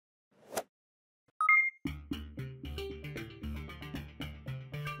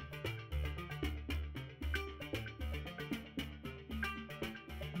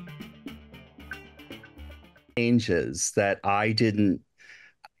changes that I didn't.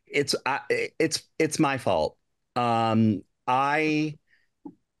 It's my fault. I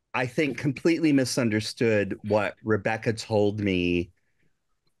think completely misunderstood what Rebecca told me.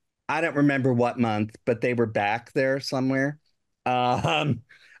 I don't remember what month, but they were back there somewhere. Um,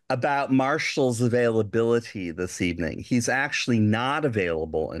 about Marshall's availability this evening. He's actually not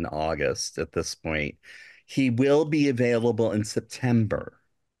available in August at this point. He will be available in September.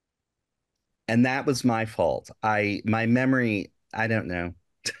 And that was my fault. My memory, I don't know.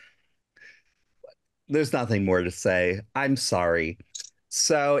 There's nothing more to say. I'm sorry.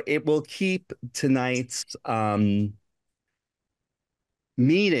 So it will keep tonight's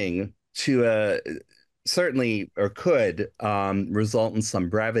meeting to a certainly or could result in some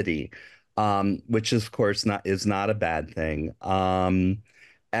brevity, which is, of course, not a bad thing.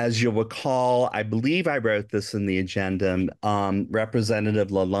 As you'll recall, I believe I wrote this in the agenda. Representative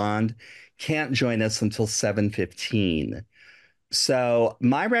Lalonde can't join us until 7:15. So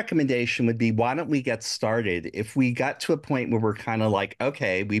my recommendation would be, why don't we get started? If we got to a point where we're kind of like,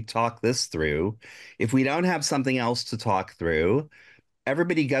 okay, we've talked this through. If we don't have something else to talk through,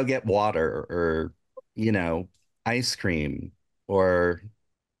 everybody go get water or, you know, ice cream or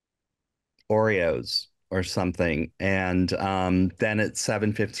Oreos or something. And then at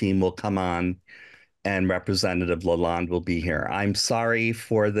 7:15 we'll come on and Representative Lalonde will be here. I'm sorry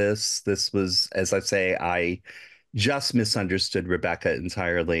for this. This was, as I say, I just misunderstood Rebecca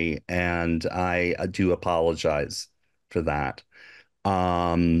entirely, and I do apologize for that.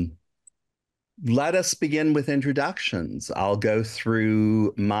 Um, Let us begin with introductions. I'll go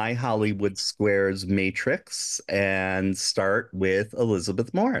through my Hollywood Squares matrix and start with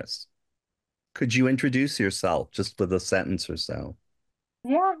Elizabeth Morris. Could you introduce yourself just with a sentence or so?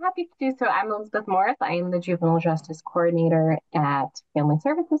 Yeah, happy to do so. I'm Elizabeth Morris. I am the Juvenile Justice Coordinator at Family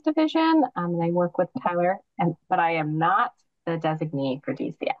Services Division, and I work with Tyler, but I am not the designee for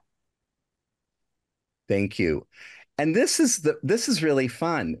DCF. Thank you. And this is really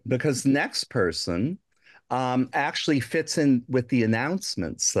fun because the next person actually fits in with the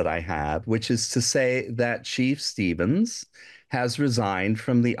announcements that I have, which is to say that Chief Stevens has resigned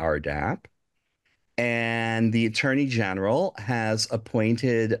from the RDAP and the Attorney General has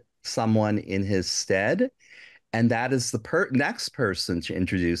appointed someone in his stead. And that is the next person to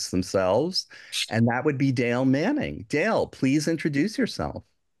introduce themselves. And that would be Dale Manning. Dale, please introduce yourself.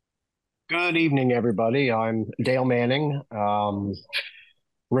 Good evening, everybody. I'm Dale Manning,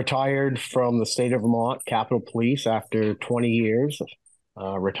 retired from the state of Vermont Capitol Police after 20 years,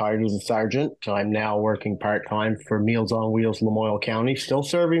 retired as a sergeant. I'm now working part-time for Meals on Wheels, Lamoille County, still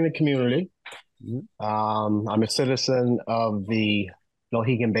serving the community. I'm a citizen of the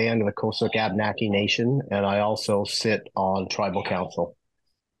Mohegan Band of the Kosuk Abenaki Nation, and I also sit on tribal council.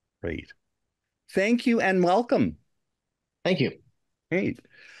 Great. Thank you and welcome. Thank you. Great.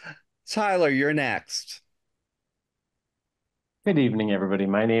 Tyler, you're next. Good evening, everybody.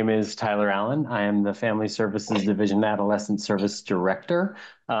 My name is Tyler Allen. I am the Family Services Division Adolescent Service Director.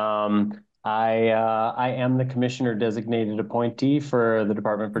 I am the Commissioner Designated Appointee for the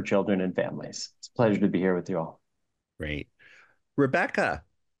Department for Children and Families. It's a pleasure to be here with you all. Great. Rebecca.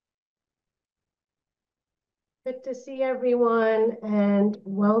 Good to see everyone and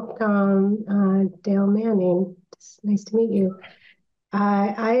welcome, Dale Manning. It's nice to meet you.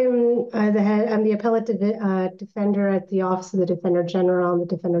 I'm the appellate defender at the Office of the Defender General. I'm the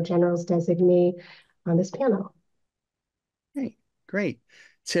Defender General's designee on this panel. Hey, great.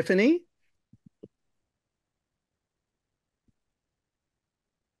 Tiffany?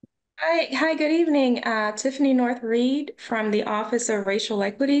 Hi, good evening. Tiffany North Reed from the Office of Racial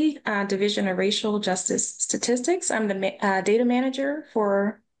Equity, Division of Racial Justice Statistics. I'm the data manager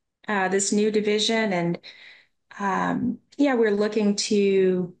for this new division. And yeah, we're looking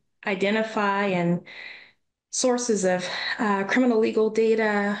to identify and sources of criminal legal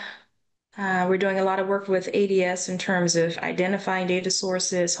data. We're doing a lot of work with ADS in terms of identifying data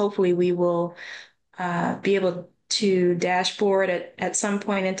sources. Hopefully we will be able to dashboard at some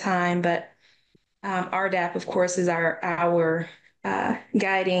point in time, but RDAP, of course, is our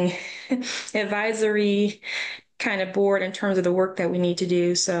guiding advisory kind of board in terms of the work that we need to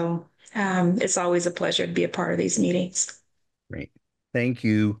do. So it's always a pleasure to be a part of these meetings. Great. Thank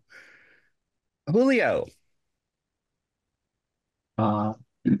you. Julio. Good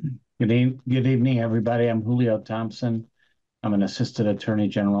evening, everybody. I'm Julio Thompson. I'm an Assistant Attorney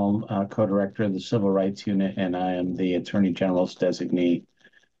General, Co-Director of the Civil Rights Unit, and I am the Attorney General's designee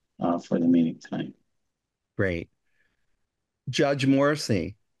for the meeting tonight. Great. Judge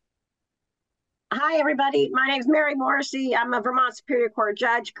Morrissey. Hi, everybody. My name is Mary Morrissey. I'm a Vermont Superior Court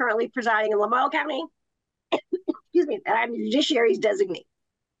judge, currently presiding in Lamoille County. excuse me, that I'm the judiciary's designee.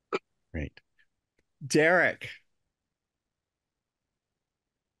 Great. Derek.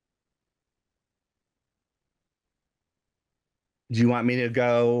 Do you want me to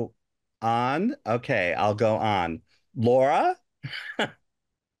go on? Okay, I'll go on. Laura? Hi,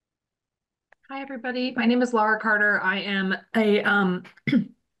 everybody. My name is Laura Carter. I am a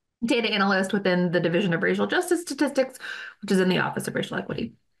data analyst within the Division of Racial Justice Statistics, which is in the Office of Racial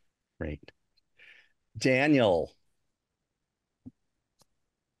Equity. Great. Daniel.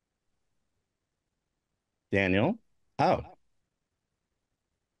 Daniel? Oh,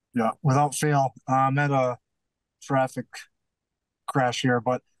 Yeah, without fail. I'm at a traffic crash here,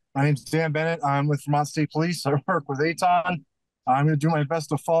 but my name's Dan Bennett. I'm with Vermont State Police. I work with ATON. I'm going to do my best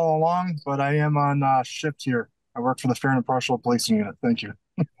to follow along, but I am on shift here. I work for the Fair and Impartial Policing Unit. Thank you.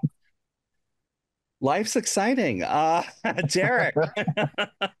 life's exciting. Derek.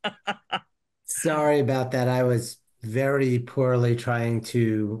 Sorry about that. I was very poorly trying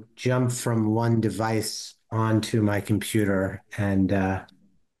to jump from one device onto my computer and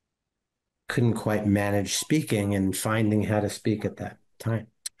couldn't quite manage speaking and finding how to speak at that time.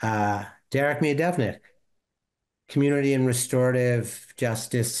 Derek Miodevnik, Community and Restorative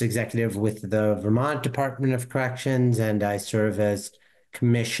Justice Executive with the Vermont Department of Corrections, and I serve as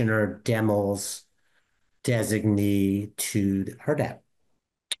Commissioner Demmel's designee to the RDAP.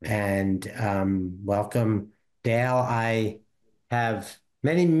 And welcome, Dale. I have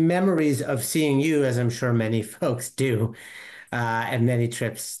many memories of seeing you, as I'm sure many folks do, and many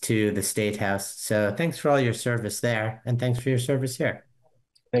trips to the State House. So thanks for all your service there, and thanks for your service here.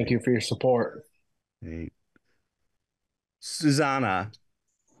 Thank you for your support. Great. Susanna.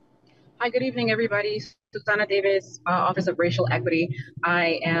 Hi, good evening, everybody. Susanna Davis, Office of Racial Equity.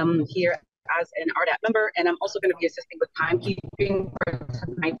 I am here as an RDAP member, and I'm also going to be assisting with timekeeping for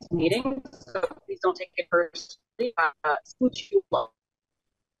tonight's meeting. So please don't take it personally. Smooch you well.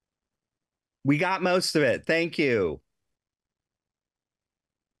 We got most of it. Thank you.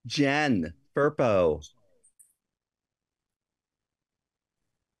 Jen Furpo.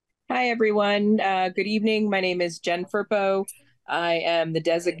 Hi, everyone. Good evening. My name is Jen Furpo. I am the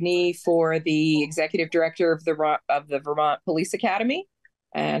designee for the executive director of the Vermont Police Academy,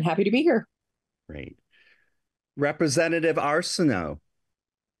 and happy to be here. Great. Representative Arsenault.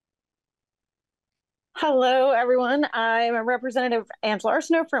 Hello, everyone. I'm a Representative Angela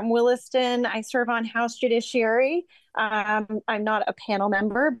Arsenault from Williston. I serve on House Judiciary. I'm not a panel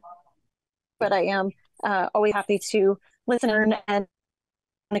member, but I am always happy to listen and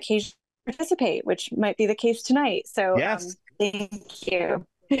on occasion participate, which might be the case tonight. So yes. Thank you.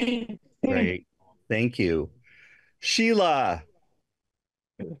 Great. Thank you. Sheila.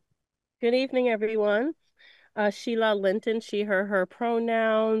 Good evening, everyone. Sheila Linton, she, her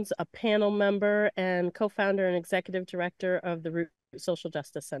pronouns, a panel member and co-founder and executive director of the Root Social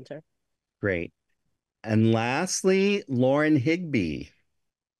Justice Center. Great. And lastly, Lauren Higby.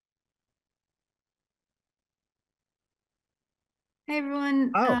 Hey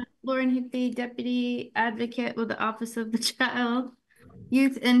everyone, Lauren Higby, Deputy Advocate with the Office of the Child,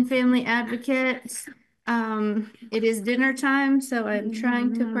 Youth and Family Advocate. It is dinner time, so I'm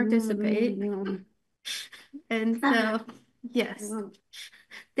trying to participate. And so, yes,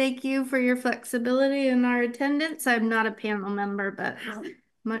 thank you for your flexibility and our attendance. I'm not a panel member, but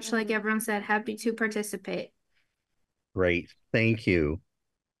much like everyone said, happy to participate. Great, thank you.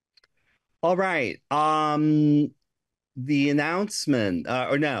 All right, the announcement,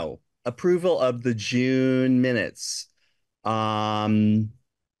 or no, approval of the June minutes. Any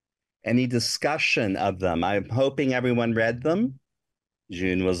discussion of them? I'm hoping everyone read them.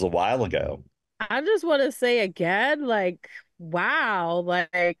 June was a while ago. I just want to say again, like, wow,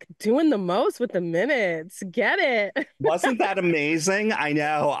 like doing the most with the minutes. Get it. Wasn't that amazing? I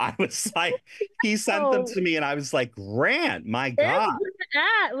know. I was like, he sent them to me and I was like, Grant, my God.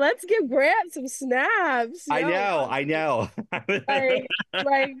 Let's give Grant some snaps. I know.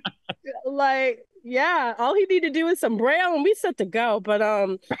 like, yeah, all he need to do is some braille and we set to go. But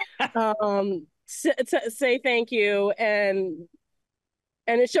say thank you and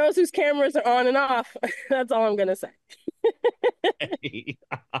it shows whose cameras are on and off. That's all I'm gonna say.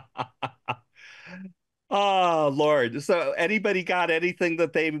 Oh Lord. So anybody got anything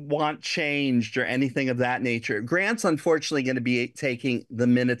that they want changed or anything of that nature? Grant's unfortunately going to be taking the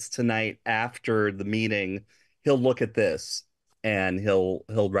minutes tonight after the meeting. He'll look at this and he'll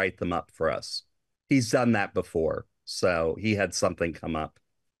write them up for us. He's done that before, so he had something come up.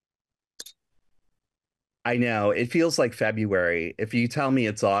 I know, it feels like February. If you tell me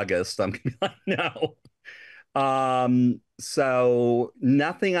it's August, I'm gonna be like, no. So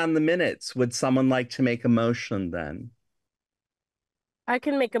nothing on the minutes. Would someone like to make a motion then? I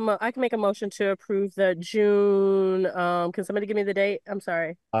can make a motion to approve the June. Can somebody give me the date? I'm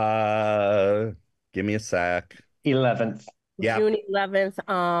sorry. Give me a sec. 11th. Yeah. June 11th.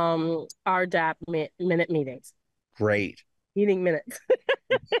 RDAP minute meetings. Great. Meeting minutes.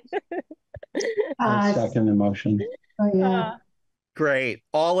 I second the motion. Oh yeah. Great.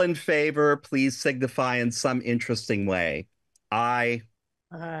 All in favor, please signify in some interesting way. Aye.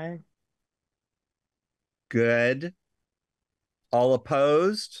 Aye. Good. All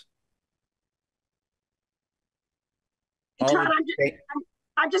opposed? All Todd,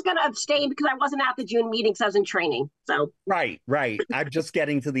 I'm just going to abstain because I wasn't at the June meeting, so I was in training. So right. I'm just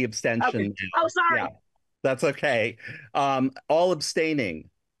getting to the abstention. Okay. Oh, sorry. Yeah, that's okay. All abstaining.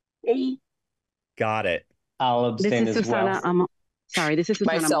 Me. Got it. I'll abstain This is as well. Susanna. Sorry, this is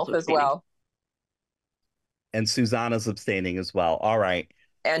Susanna. Myself as well. And Susanna's abstaining as well. All right.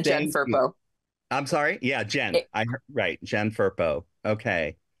 And Jen Thank Furpo. you. I'm sorry. Yeah, Jen. I heard right. Jen Furpo.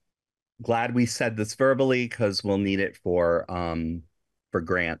 Okay. Glad we said this verbally because we'll need it for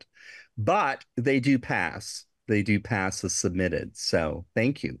Grant. But they do pass. They do pass as submitted. So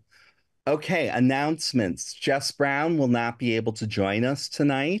thank you. Okay, announcements. Jess Brown will not be able to join us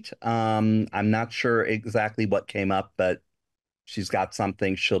tonight. I'm not sure exactly what came up, but she's got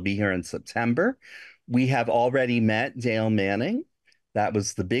something. She'll be here in September. We have already met Dale Manning. That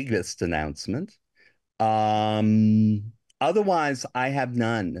was the biggest announcement. Otherwise, I have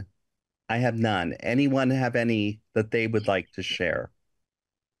none. Anyone have any that they would like to share?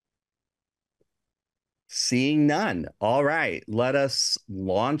 Seeing none. All right, let us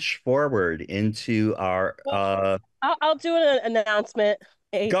launch forward into our I'll do an announcement.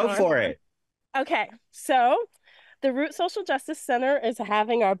 Go for it. Okay, so the Root Social Justice Center is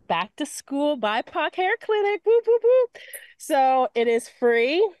having our back to school BIPOC hair clinic. Whoop, whoop, whoop. So it is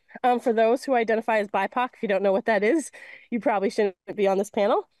free for those who identify as BIPOC. If you don't know what that is, you probably shouldn't be on this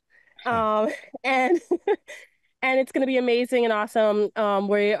panel. And and it's going to be amazing and awesome.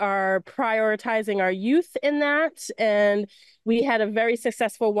 We are prioritizing our youth in that, and we had a very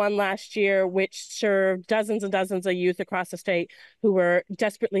successful one last year, which served dozens and dozens of youth across the state who were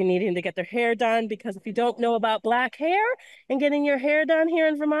desperately needing to get their hair done. Because if you don't know about Black hair and getting your hair done here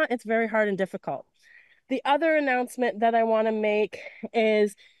in Vermont, it's very hard and difficult. The other announcement that I want to make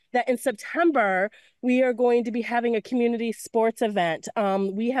is that in September, we are going to be having a community sports event.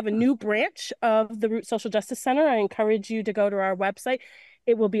 We have a new branch of the Root Social Justice Center. I encourage you to go to our website.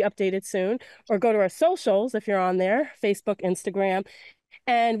 It will be updated soon, or go to our socials if you're on there, Facebook, Instagram.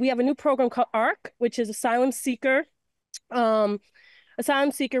 And we have a new program called ARC, which is Asylum Seeker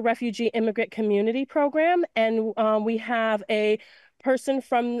Refugee Immigrant Community Program. And we have a person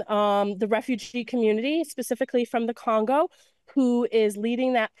from the refugee community, specifically from the Congo, who is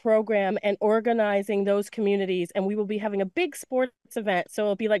leading that program and organizing those communities. And we will be having a big sports event. So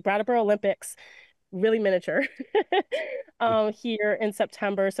it'll be like Brattleboro Olympics, really miniature, here in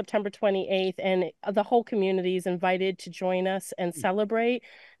September 28th. And the whole community is invited to join us and celebrate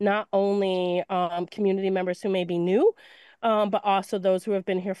not only community members who may be new, but also those who have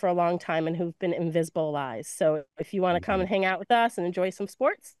been here for a long time and who've been invisibilized. So if you want to come and hang out with us and enjoy some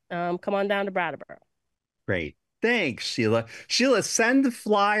sports, come on down to Brattleboro. Great. Thanks, Sheila. Sheila, send the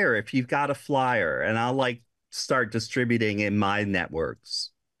flyer if you've got a flyer, and I'll start distributing in my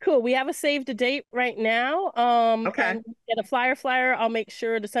networks. Cool. We have a save the date right now. Okay. And get a flyer. I'll make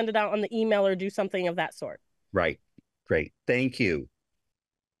sure to send it out on the email or do something of that sort. Right. Great. Thank you.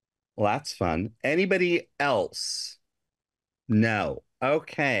 Well, that's fun. Anybody else? No.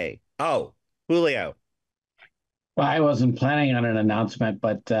 Okay. Oh, Julio. Well, I wasn't planning on an announcement,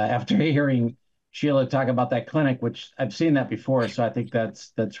 but after hearing Sheila talk about that clinic, which I've seen that before, so I think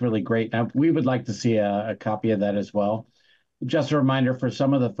that's really great. Now, we would like to see a copy of that as well. Just a reminder for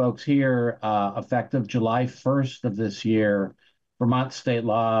some of the folks here, effective July 1st of this year, Vermont state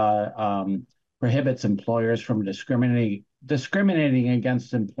law prohibits employers from discriminating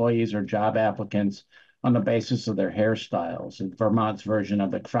against employees or job applicants on the basis of their hairstyles. It's Vermont's version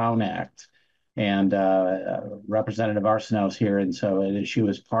of the Crown Act. And Representative Arsenault's here, and so she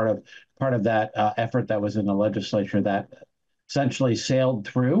was part of that effort that was in the legislature that essentially sailed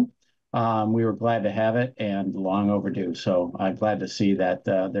through. We were glad to have it, and long overdue. So I'm glad to see that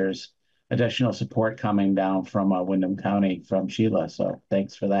there's additional support coming down from Windham County from Sheila. So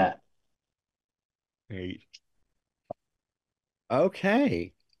thanks for that. Great.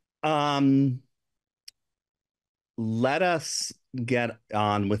 Okay. Let us get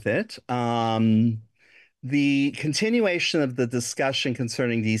on with it. The continuation of the discussion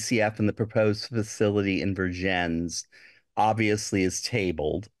concerning DCF and the proposed facility in Vergennes obviously is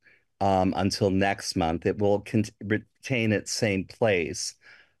tabled until next month. It will retain its same place.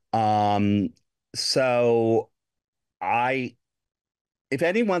 So if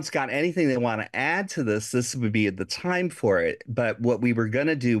anyone's got anything they want to add to this, this would be the time for it. But what we were going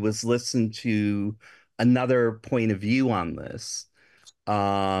to do was listen to another point of view on this.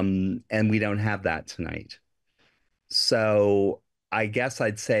 And we don't have that tonight. So I guess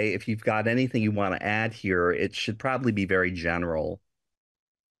I'd say if you've got anything you want to add here, it should probably be very general.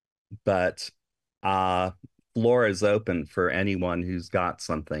 But floor is open for anyone who's got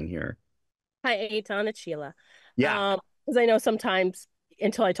something here. Hi, Eitan, it's Sheila. Yeah. Because I know sometimes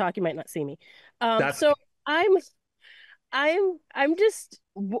until I talk, you might not see me. So I'm just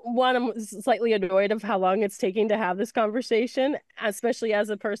one, I'm slightly annoyed of how long it's taking to have this conversation, especially as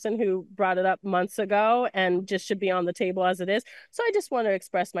a person who brought it up months ago and just should be on the table as it is. So I just want to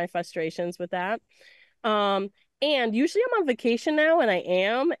express my frustrations with that. And usually I'm on vacation now, and I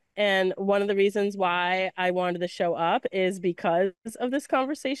am. And one of the reasons why I wanted to show up is because of this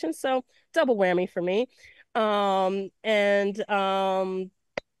conversation. So double whammy for me. That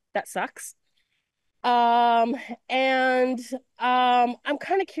sucks. I'm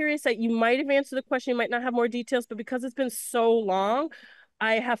kind of curious that you might have answered the question, you might not have more details, but because it's been so long,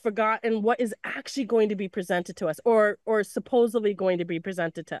 I have forgotten what is actually going to be presented to us or supposedly going to be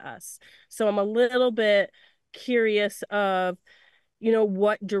presented to us. So I'm a little bit curious of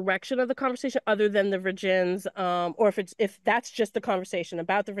what direction of the conversation other than the Virgins, or if that's just the conversation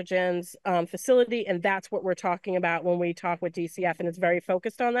about the Virgins facility, and that's what we're talking about when we talk with DCF, and it's very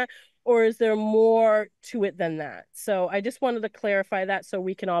focused on that, or is there more to it than that? So I just wanted to clarify that so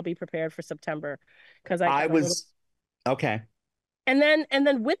we can all be prepared for September, because okay. And then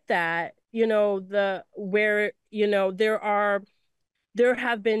with that, there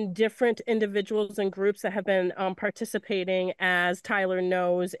have been different individuals and groups that have been participating, as Tyler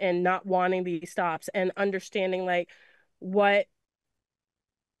knows, and not wanting these stops and understanding what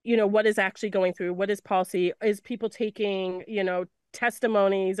is actually going through, what is policy, is people taking,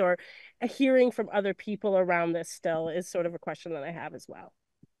 testimonies or hearing from other people around this still is sort of a question that I have as well.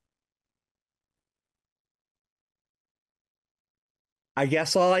 I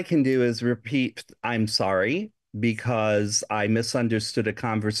guess all I can do is repeat, I'm sorry, because I misunderstood a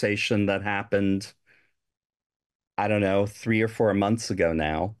conversation that happened, I don't know, 3 or 4 months ago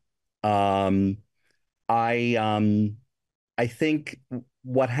now. I think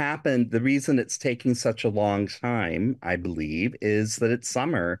what happened, the reason it's taking such a long time, I believe, is that it's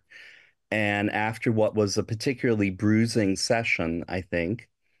summer. And after what was a particularly bruising session, I think,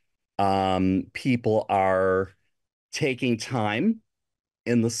 people are taking time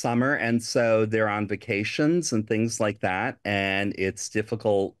in the summer, and so they're on vacations and things like that, and it's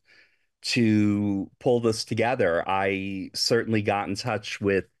difficult to pull this together. I certainly got in touch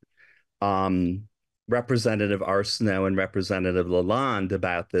with Representative Arsenault and Representative Lalonde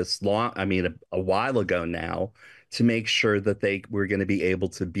about this a while ago now, to make sure that they were going to be able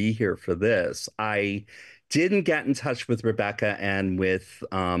to be here for this. I didn't get in touch with Rebecca and with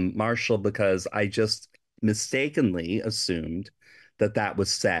Marshall because I just mistakenly assumed that that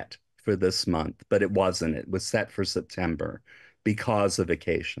was set for this month, but it wasn't. It was set for September because of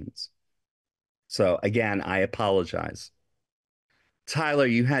vacations. So again, I apologize. Tyler,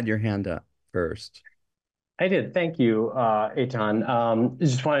 you had your hand up first. I did. Thank you, Eitan.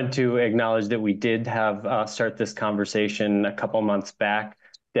 Just wanted to acknowledge that we did have start this conversation a couple months back.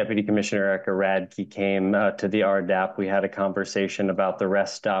 Deputy Commissioner Erica Radke came to the RDAP. We had a conversation about the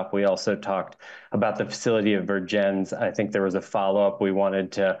rest stop. We also talked about the facility of Vergennes. I think there was a follow-up. We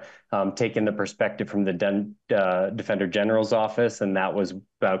wanted to take in the perspective from the Defender General's office, and that was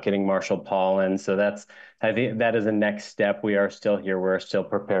about getting Marshall Paul in. So I think that is a next step. We are still here. We're still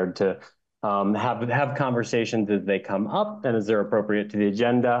prepared to have conversations as they come up and as they're appropriate to the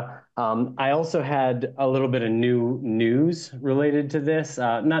agenda. I also had a little bit of new news related to this.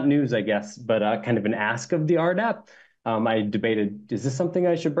 Not news, I guess, but kind of an ask of the RDAP. I debated, is this something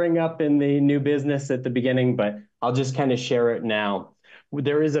I should bring up in the new business at the beginning? But I'll just kind of share it now.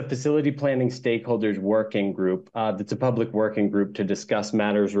 There is a facility planning stakeholders working group that's a public working group to discuss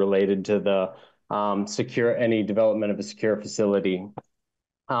matters related to the any development of a secure facility.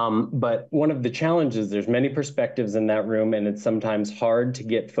 But one of the challenges, there's many perspectives in that room, and it's sometimes hard to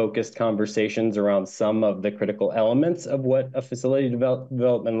get focused conversations around some of the critical elements of what a facility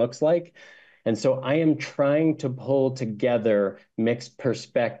development looks like. And so I am trying to pull together mixed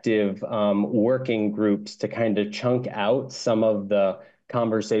perspective working groups to kind of chunk out some of the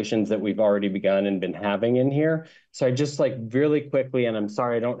conversations that we've already begun and been having in here. So I just like really quickly, and I'm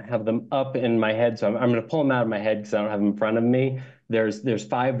sorry I don't have them up in my head, so I'm going to pull them out of my head because I don't have them in front of me. There's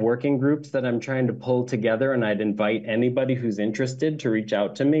 5 working groups that I'm trying to pull together, and I'd invite anybody who's interested to reach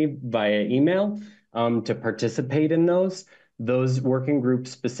out to me via email to participate in those. Those working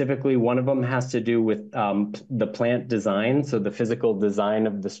groups specifically, one of them has to do with the plant design, so the physical design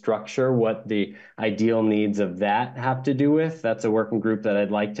of the structure, what the ideal needs of that have to do with. That's a working group that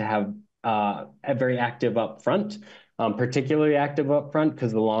I'd like to have very active up front, particularly active up front,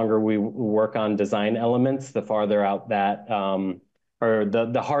 because the longer we work on design elements, the farther out that, or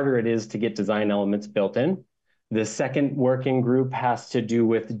the harder it is to get design elements built in. The second working group has to do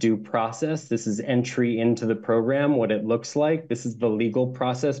with due process. This is entry into the program, what it looks like. This is the legal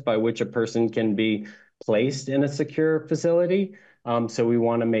process by which a person can be placed in a secure facility. So we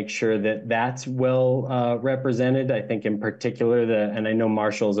want to make sure that that's well represented. I think in particular, and I know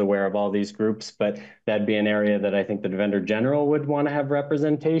Marshall's aware of all these groups, but that'd be an area that I think the Vendor General would want to have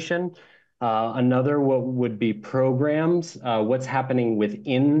representation. Another what would be programs, what's happening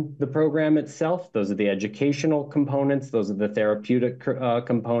within the program itself. Those are the educational components. Those are the therapeutic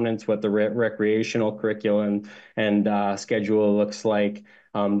components, what the recreational curriculum and schedule looks like.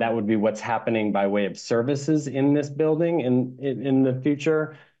 That would be what's happening by way of services in this building in the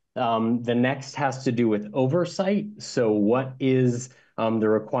future. The next has to do with oversight. So what is the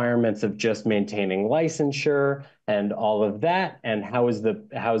requirements of just maintaining licensure and all of that, and how is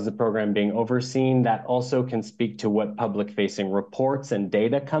the program being overseen? That also can speak to what public-facing reports and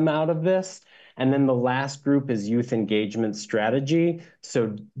data come out of this. And then the last group is youth engagement strategy.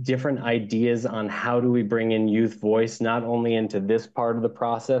 So different ideas on how do we bring in youth voice, not only into this part of the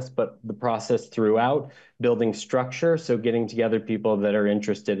process, but the process throughout, building structure. So getting together people that are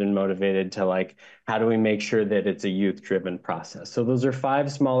interested and motivated to like, how do we make sure that it's a youth-driven process? So those are 5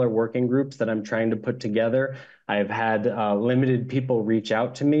 smaller working groups that I'm trying to put together. I've had limited people reach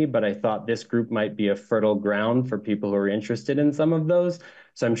out to me, but I thought this group might be a fertile ground for people who are interested in some of those.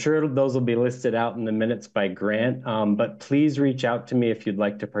 So I'm sure those will be listed out in the minutes by Grant, but please reach out to me if you'd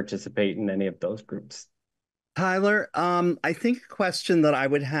like to participate in any of those groups. Tyler, I think a question that I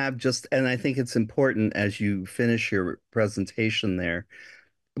would have and I think it's important as you finish your presentation there,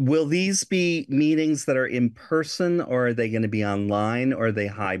 will these be meetings that are in person, or are they going to be online, or are they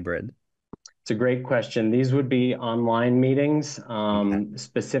hybrid? It's a great question. These would be online meetings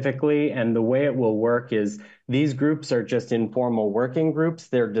specifically, and the way it will work is these groups are just informal working groups.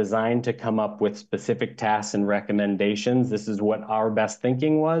 They're designed to come up with specific tasks and recommendations. This is what our best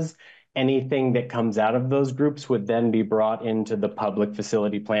thinking was. Anything that comes out of those groups would then be brought into the public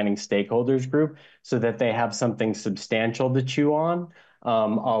facility planning stakeholders group so that they have something substantial to chew on.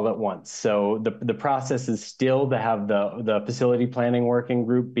 All at once. So the process is still to have the facility planning working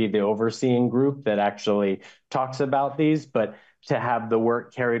group be the overseeing group that actually talks about these, but to have the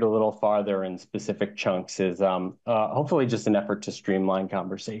work carried a little farther in specific chunks is hopefully just an effort to streamline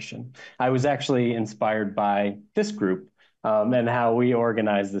conversation. I was actually inspired by this group and how we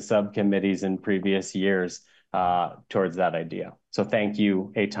organized the subcommittees in previous years towards that idea. So thank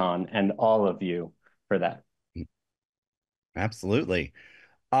you, Eitan, and all of you for that. Absolutely.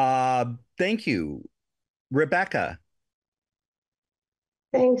 Thank you. Rebecca.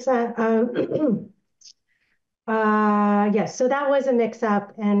 Thanks. Yes, so that was a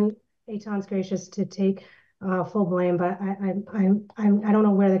mix-up, and Eitan's gracious to take full blame, but I don't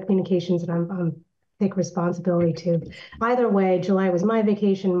know where the communications that I'm take responsibility to. Either way, July was my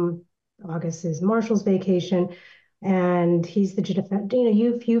vacation, August is Marshall's vacation, and he's the defender. You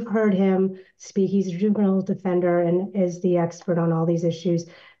know, you've heard him speak. He's a juvenile defender and is the expert on all these issues.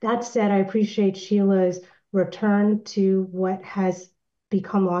 That said, I appreciate Sheila's return to what has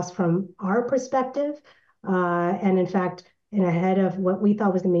become lost from our perspective. And in fact, ahead of what we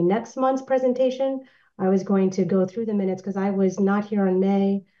thought was going to be next month's presentation, I was going to go through the minutes because I was not here in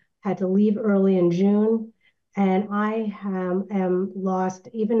May, had to leave early in June. And I am lost,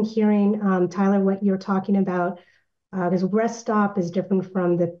 even hearing, Tyler, what you're talking about, because rest stop is different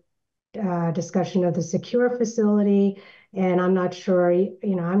from the discussion of the secure facility. And I'm not sure, you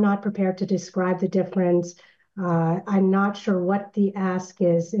know, I'm not prepared to describe the difference. I'm not sure what the ask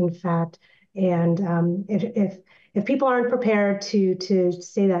is, in fact. And if people aren't prepared to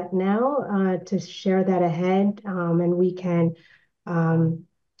say that now, to share that ahead, and we can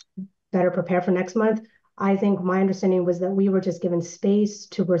better prepare for next month. I think my understanding was that we were just given space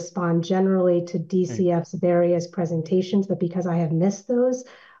to respond generally to DCF's various presentations, but because I have missed those,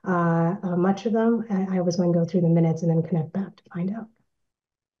 much of them, I was going to go through the minutes and then connect back to find out.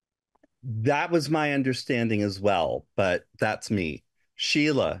 That was my understanding as well, but that's me.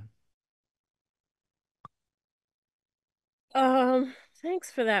 Sheila. Thanks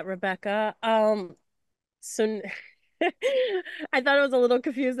for that, Rebecca. So I thought I was a little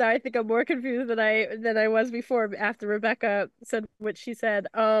confused. Now I think I'm more confused than I was before after Rebecca said what she said.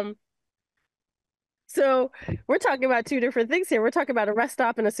 So we're talking about two different things here. We're talking about a rest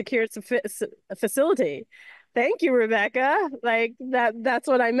stop and a secured facility. Thank you, Rebecca. Like that's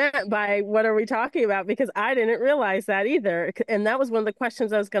what I meant by what are we talking about? Because I didn't realize that either. And that was one of the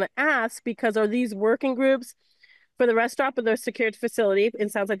questions I was going to ask, because are these working groups for the rest stop or the secured facility?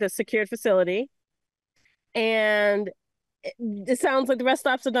 It sounds like the secured facility. And it sounds like the rest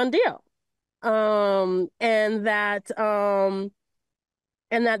stop's a done deal. And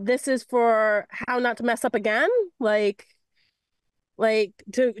that this is for how not to mess up again, like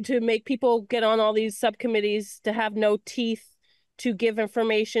to make people get on all these subcommittees, to have no teeth, to give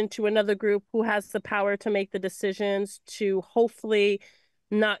information to another group who has the power to make the decisions, to hopefully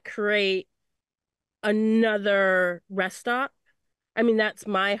not create another rest stop. I mean, that's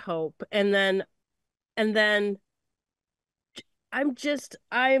my hope. And then I'm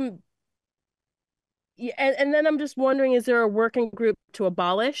yeah, and then I'm just wondering, is there a working group to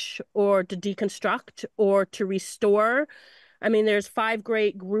abolish or to deconstruct or to restore? I mean, there's 5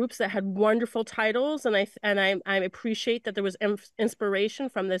 great groups that had wonderful titles, and I appreciate that there was inspiration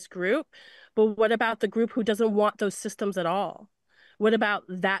from this group. But what about the group who doesn't want those systems at all? What about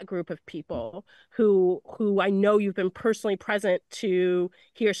that group of people who I know you've been personally present to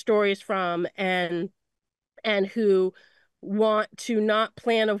hear stories from, and who want to not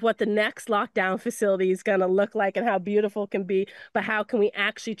plan of what the next lockdown facility is going to look like and how beautiful it can be, but how can we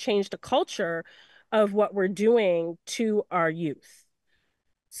actually change the culture of what we're doing to our youth?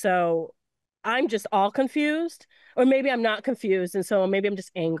 So I'm just all confused, or maybe I'm not confused, and so maybe I'm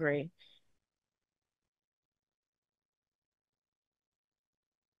just angry.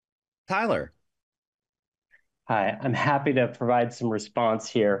 Tyler. Hi, I'm happy to provide some response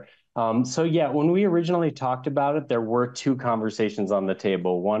here. So yeah, when we originally talked about it, there were 2 conversations on the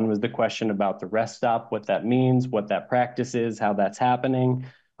table. One was the question about the rest stop, what that means, what that practice is, how that's happening.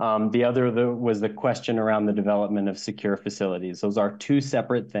 The other was the question around the development of secure facilities. Those are 2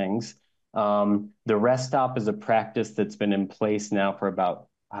 separate things. The rest stop is a practice that's been in place now for about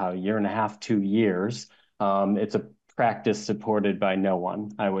a year and a half, 2 years. It's a practice supported by no one,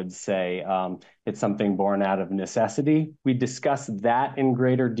 I would say. It's something born out of necessity. We discussed that in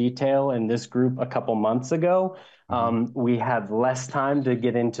greater detail in this group a couple months ago. We had less time to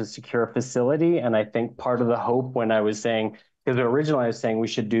get into secure facility, and I think part of the hope when I was saying, because originally I was saying we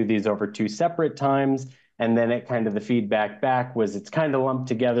should do these over 2 separate times, and then it kind of the feedback back was it's kind of lumped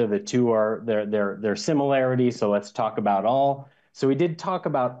together. The 2 are their similarities, so let's talk about all. So we did talk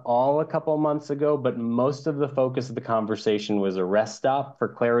about all a couple months ago, but most of the focus of the conversation was a rest stop. For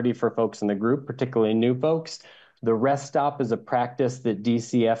clarity for folks in the group, particularly new folks, the rest stop is a practice that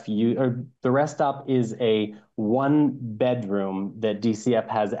the rest stop is a 1 bedroom that DCF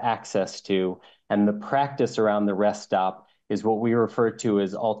has access to. And the practice around the rest stop is what we refer to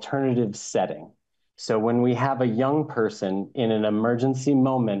as alternative setting. So when we have a young person in an emergency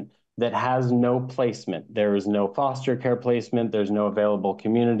moment that has no placement. There is no foster care placement. There's no available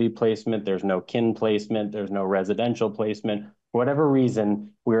community placement. There's no kin placement. There's no residential placement. For whatever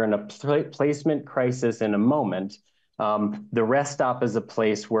reason, we're in a placement crisis in a moment. The rest stop is a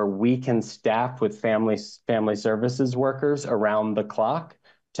place where we can staff with family services workers around the clock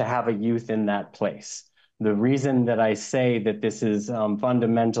to have a youth in that place. The reason that I say that this is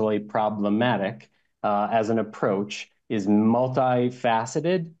fundamentally problematic as an approach is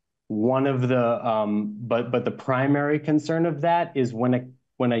multifaceted. One of the, but the primary concern of that is when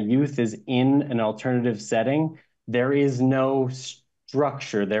a youth is in an alternative setting, there is no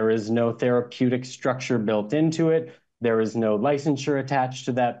structure, there is no therapeutic structure built into it, there is no licensure attached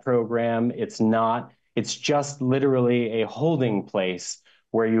to that program. It's just literally a holding place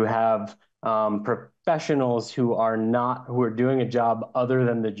where you have professionals who are doing a job other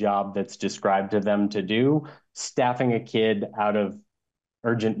than the job that's described to them to do, staffing a kid out of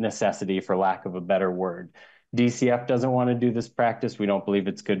urgent necessity, for lack of a better word. DCF doesn't want to do this practice. We don't believe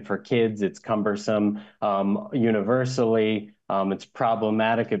it's good for kids. It's cumbersome universally. It's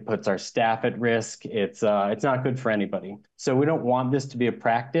problematic. It puts our staff at risk. It's not good for anybody. So we don't want this to be a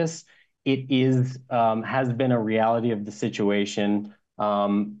practice. It has been a reality of the situation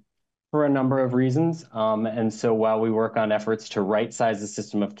for a number of reasons. And so while we work on efforts to right-size the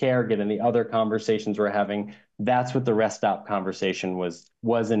system of care, get in the other conversations we're having, that's what the rest stop conversation was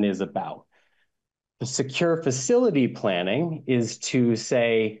and is about. The secure facility planning is to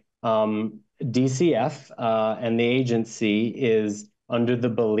say DCF and the agency is under the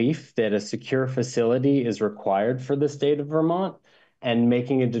belief that a secure facility is required for the state of Vermont, and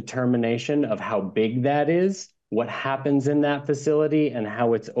making a determination of how big that is, what happens in that facility, and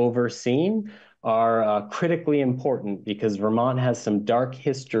how it's overseen are critically important, because Vermont has some dark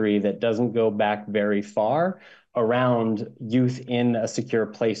history that doesn't go back very far around youth in a secure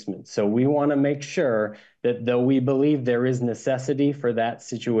placement. So we want to make sure that though we believe there is necessity for that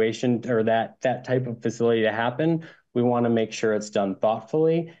situation or that type of facility to happen, we want to make sure it's done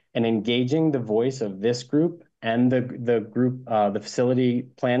thoughtfully, and engaging the voice of this group and the facility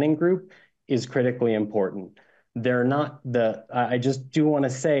planning group is critically important. They're not I just do want to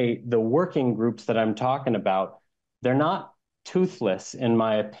say the working groups that I'm talking about, they're not toothless in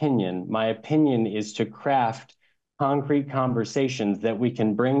my opinion. My opinion is to craft concrete conversations that we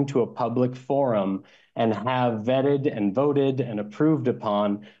can bring to a public forum and have vetted and voted and approved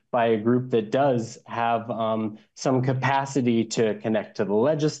upon by a group that does have some capacity to connect to the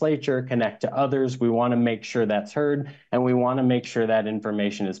legislature, connect to others. We want to make sure that's heard, and we want to make sure that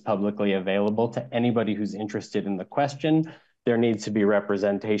information is publicly available to anybody who's interested in the question. There needs to be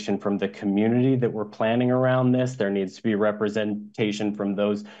representation from the community that we're planning around this. There needs to be representation from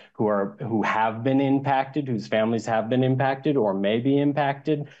those who have been impacted, whose families have been impacted or may be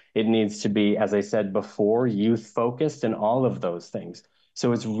impacted. It needs to be, as I said before, youth focused and all of those things.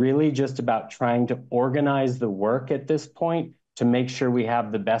 So it's really just about trying to organize the work at this point to make sure we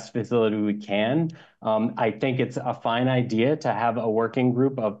have the best facility we can. I think it's a fine idea to have a working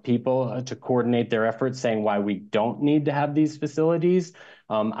group of people to coordinate their efforts, saying why we don't need to have these facilities.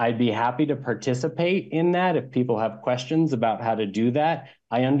 I'd be happy to participate in that if people have questions about how to do that.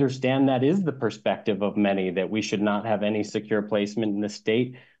 I understand that is the perspective of many, that we should not have any secure placement in the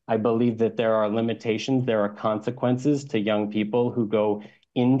state. I believe that there are limitations, there are consequences to young people who go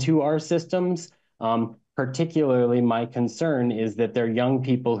into our systems. Particularly, my concern is that they're young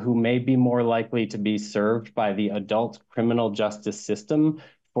people who may be more likely to be served by the adult criminal justice system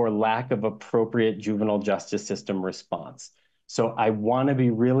for lack of appropriate juvenile justice system response. So I want to be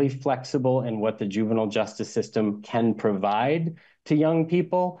really flexible in what the juvenile justice system can provide to young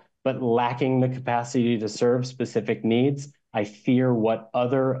people, but lacking the capacity to serve specific needs. I fear what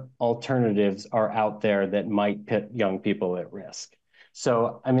other alternatives are out there that might put young people at risk.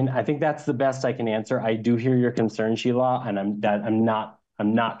 So, I mean, I think that's the best I can answer. I do hear your concern, Sheila, and I'm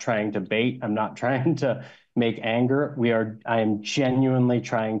not trying to bait. I'm not trying to make anger. I am genuinely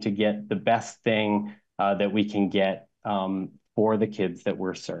trying to get the best thing that we can get for the kids that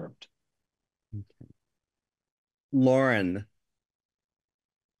we're served. Okay. Lauren.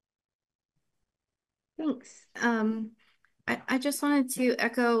 Thanks. I just wanted to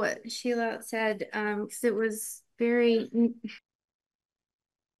echo what Sheila said, because it was very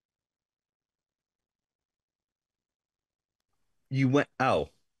You went, oh.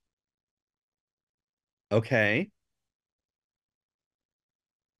 Okay.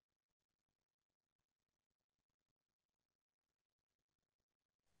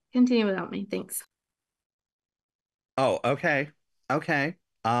 continue without me. Thanks. Oh, okay. Okay.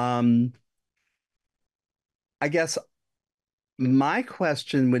 I guess my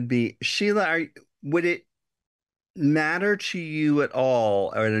question would be, Sheila, would it matter to you at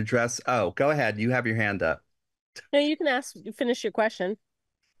all or address? Oh, go ahead. You have your hand up. No, you can finish your question.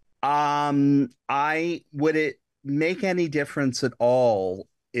 Would it make any difference at all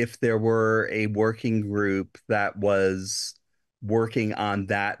if there were a working group that was working on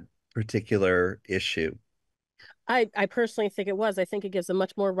that particular issue? I personally think it was. I think it gives a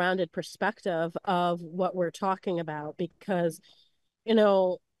much more rounded perspective of what we're talking about, because,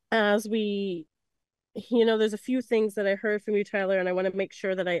 as we, there's a few things that I heard from you, Tyler, and I want to make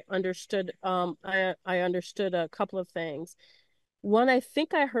sure that I understood. I understood a couple of things. One, I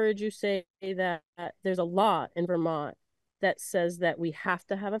think I heard you say that there's a law in Vermont that says that we have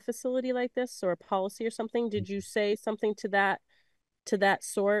to have a facility like this, or a policy or something. Did you say something to that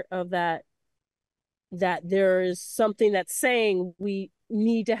sort of that there is something that's saying we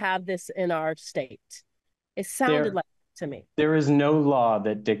need to have this in our state? It sounded like to me. There is no law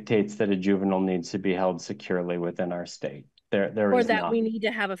that dictates that a juvenile needs to be held securely within our state. There or is that none. We need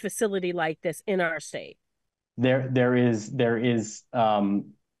to have a facility like this in our state. There's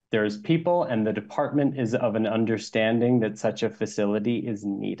people, and the department is of an understanding that such a facility is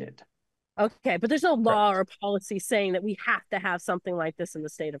needed. Okay, but there's no law or policy saying that we have to have something like this in the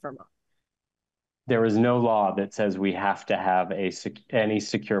state of Vermont. There is no law that says we have to have any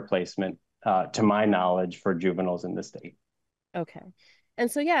secure placement, to my knowledge, for juveniles in the state. Okay.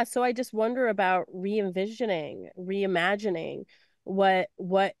 And so I just wonder about reimagining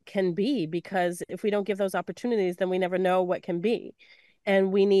what can be, because if we don't give those opportunities, then we never know what can be.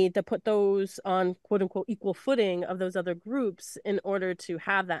 And we need to put those on quote unquote equal footing of those other groups in order to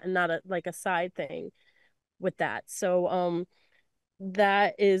have that and not like a side thing with that. So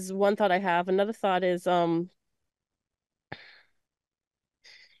that is one thought I have. Another thought is something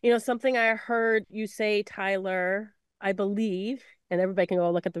I heard you say, Tyler, I believe, and everybody can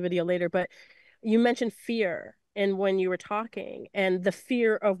go look at the video later, but you mentioned fear and when you were talking and the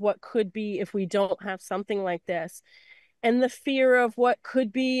fear of what could be if we don't have something like this, and the fear of what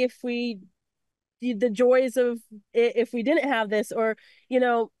could be if the joys of if we didn't have this, or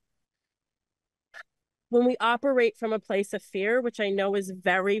when we operate from a place of fear, which I know is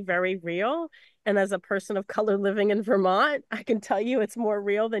very, very real. And as a person of color living in Vermont, I can tell you it's more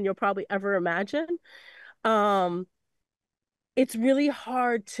real than you'll probably ever imagine. It's really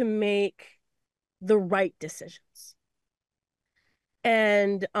hard to make the right decisions.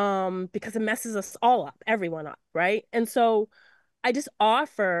 And because it messes us all up, everyone up, right? And so I just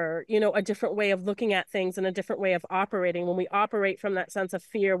offer, a different way of looking at things and a different way of operating when we operate from that sense of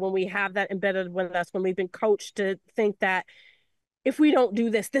fear, when we have that embedded with us, when we've been coached to think that if we don't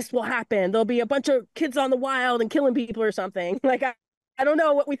do this, this will happen. There'll be a bunch of kids on the wild and killing people or something. Like, I don't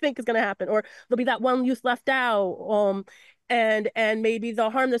know what we think is going to happen. Or there'll be that one youth left out. And maybe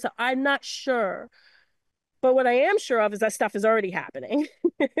they'll harm this. I'm not sure. But what I am sure of is that stuff is already happening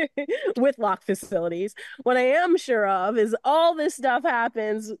with locked facilities. What I am sure of is all this stuff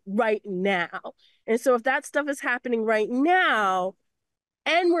happens right now. And so if that stuff is happening right now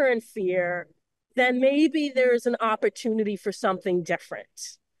and we're in fear, then maybe there's an opportunity for something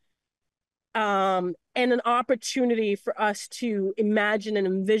different. And an opportunity for us to imagine and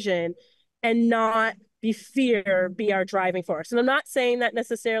envision and not be our driving force. And I'm not saying that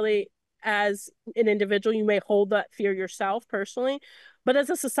necessarily as an individual, you may hold that fear yourself personally, but as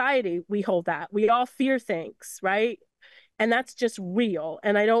a society, we hold that. We all fear things, right? And that's just real.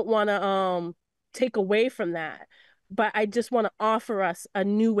 And I don't want to take away from that, but I just want to offer us a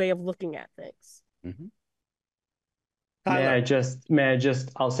new way of looking at things. Mm-hmm.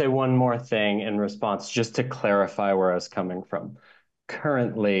 I'll say one more thing in response, just to clarify where I was coming from.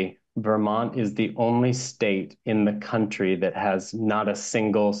 Currently, Vermont is the only state in the country that has not a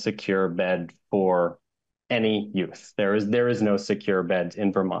single secure bed for any youth. There is no secure bed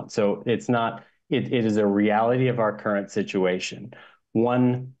in Vermont. So it is a reality of our current situation.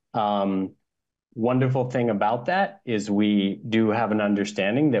 One wonderful thing about that is we do have an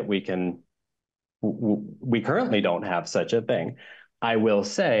understanding that we currently don't have such a thing. I will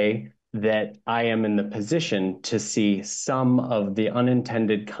say that I am in the position to see some of the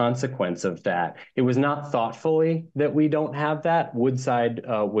unintended consequence of that. It was not thoughtfully that we don't have that. Woodside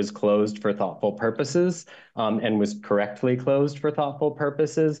was closed for thoughtful purposes and was correctly closed for thoughtful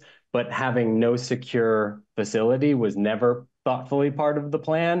purposes, but having no secure facility was never thoughtfully part of the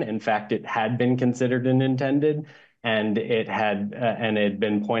plan. In fact, it had been considered and intended, and it had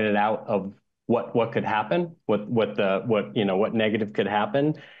been pointed out of what could happen, what negative could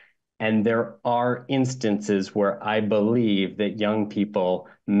happen. And there are instances where I believe that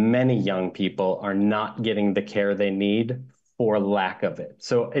many young people are not getting the care they need for lack of it.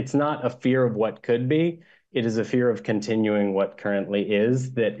 So it's not a fear of what could be. It is a fear of continuing what currently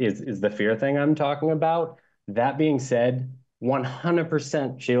is, that is the fear thing I'm talking about. That being said,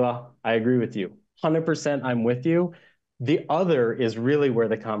 100%, Sheila, I agree with you. 100% I'm with you. The other is really where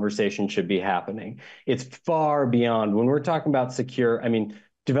the conversation should be happening. It's far beyond when we're talking about secure. I mean,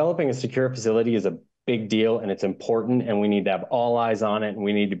 developing a secure facility is a big deal and it's important, and we need to have all eyes on it, and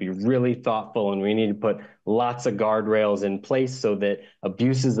we need to be really thoughtful, and we need to put lots of guardrails in place so that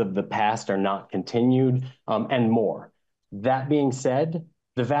abuses of the past are not continued, and more. That being said,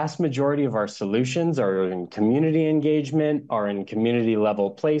 the vast majority of our solutions are in community engagement, are in community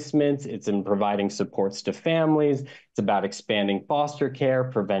level placements. It's in providing supports to families. It's about expanding foster care,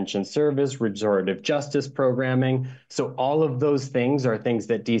 prevention service, restorative justice programming. So all of those things are things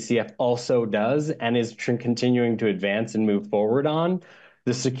that DCF also does and is continuing to advance and move forward on.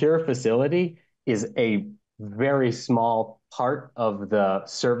 The secure facility is a very small part of the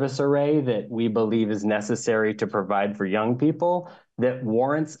service array that we believe is necessary to provide for young people that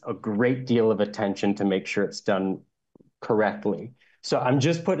warrants a great deal of attention to make sure it's done correctly. So I'm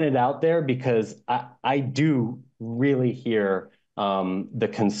just putting it out there because I do really hear the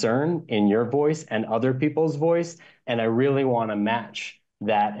concern in your voice and other people's voice, and I really want to match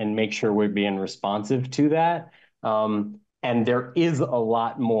that and make sure we're being responsive to that. And there is a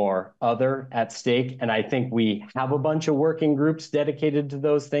lot more other at stake. And I think we have a bunch of working groups dedicated to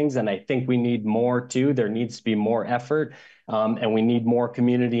those things. And I think we need more too. There needs to be more effort. And we need more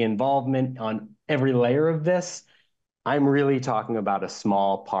community involvement on every layer of this. I'm really talking about a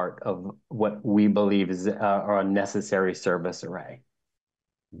small part of what we believe is a necessary service array.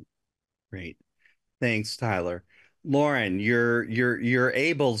 Great. Thanks, Tyler. Lauren, you're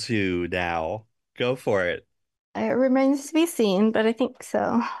able to now. Go for it. It remains to be seen, but I think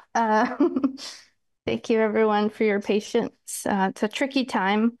so. Uh, thank you, everyone, for your patience. It's a tricky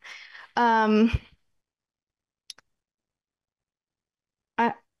time.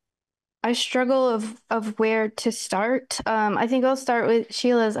 I struggle of where to start. I think I'll start with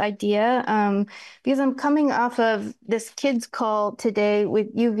Sheila's idea, because I'm coming off of this kids call today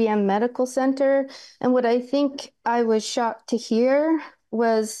with UVM Medical Center, and what I think I was shocked to hear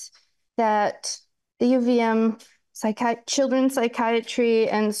was that the UVM children's psychiatry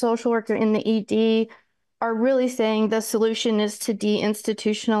and social worker in the ED are really saying the solution is to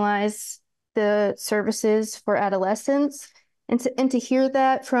deinstitutionalize the services for adolescents. And to hear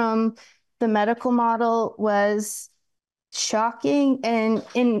that from the medical model was shocking and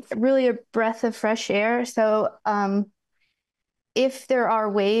really a breath of fresh air. So if there are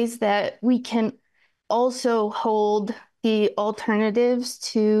ways that we can also hold the alternatives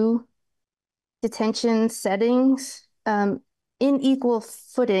to detention settings in equal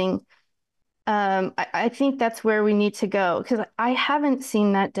footing, I think that's where we need to go, because I haven't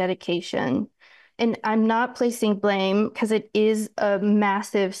seen that dedication. And I'm not placing blame because it is a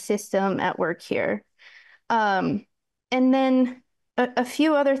massive system at work here. And then a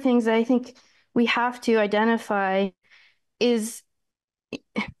few other things that I think we have to identify is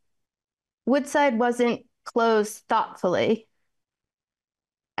Woodside wasn't closed thoughtfully.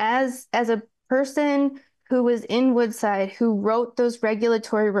 As a person who was in Woodside, who wrote those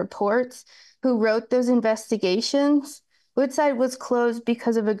regulatory reports, who wrote those investigations, Woodside was closed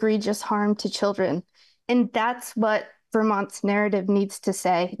because of egregious harm to children. And that's what Vermont's narrative needs to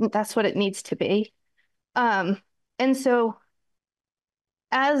say. That's what it needs to be. And so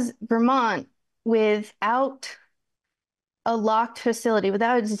as Vermont, without a locked facility,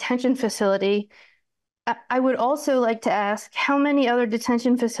 without a detention facility, I would also like to ask, how many other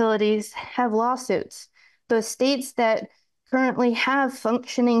detention facilities have lawsuits? The states that currently have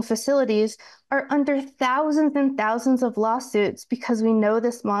functioning facilities are under thousands and thousands of lawsuits because we know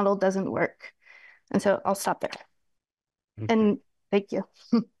this model doesn't work. And so I'll stop there. Okay. And thank you.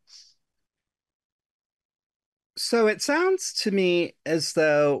 So it sounds to me as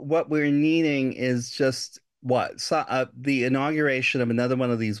though what we're needing is just the inauguration of another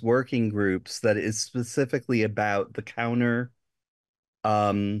one of these working groups that is specifically about the counter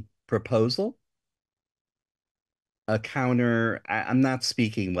proposal. I'm not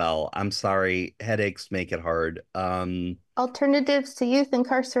speaking well. I'm sorry. Headaches make it hard. Alternatives to youth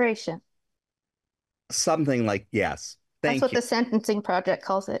incarceration. Something like, yes. That's what the Sentencing Project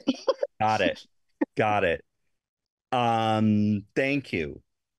calls it. Got it. Got it. Thank you.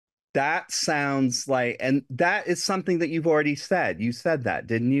 That sounds like, and that is something that you've already said. You said that,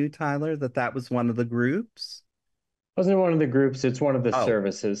 didn't you, Tyler, that was one of the groups? Wasn't one of the groups, it's one of the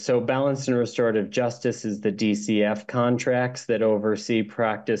services. So Balanced and Restorative Justice is the DCF contracts that oversee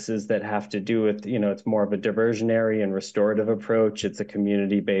practices that have to do with, it's more of a diversionary and restorative approach. It's a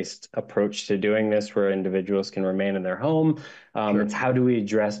community-based approach to doing this where individuals can remain in their home. Sure. It's how do we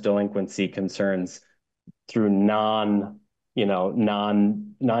address delinquency concerns through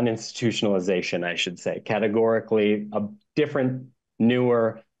non-institutionalization, I should say, categorically a different,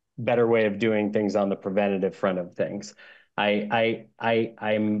 newer, better way of doing things on the preventative front of things.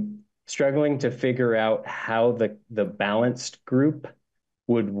 I'm struggling to figure out how the balanced group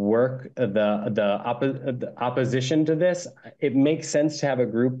would work the opposition to this. It makes sense to have a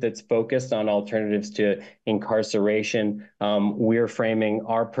group that's focused on alternatives to incarceration. We're framing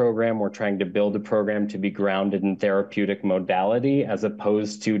our program. We're trying to build a program to be grounded in therapeutic modality as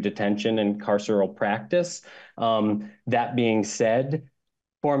opposed to detention and carceral practice. That being said,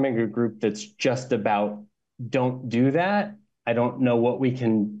 forming a group that's just about don't do that, I don't know what we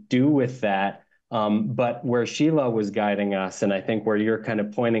can do with that. But where Sheila was guiding us, and I think where you're kind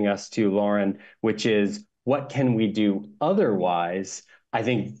of pointing us to, Lauren, which is what can we do otherwise? I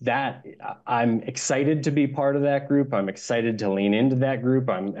think that I'm excited to be part of that group. I'm excited to lean into that group.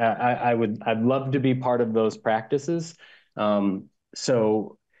 I'd love to be part of those practices.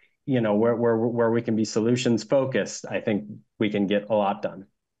 So, where we can be solutions focused, I think we can get a lot done.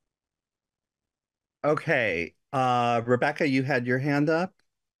 Okay. Rebecca, you had your hand up?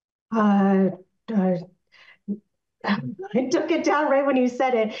 I took it down right when you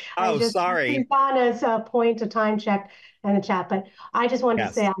said it. Oh, sorry. On as a point to time check in the chat, but I just wanted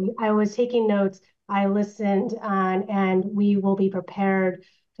to say I was taking notes. I listened and we will be prepared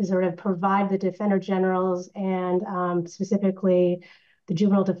to sort of provide the Defender Generals and specifically the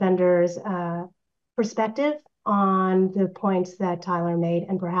juvenile defenders perspective on the points that Tyler made.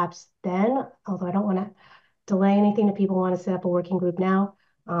 And perhaps then, although I don't want to delay anything if people want to set up a working group now,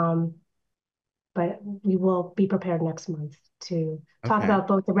 but we will be prepared next month to talk about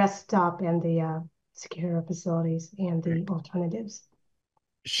both the rest stop and the secure facilities and the alternatives.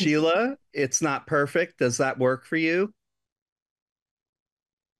 Sheila, it's not perfect. Does that work for you?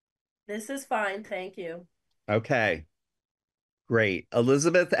 This is fine, thank you. Okay, great.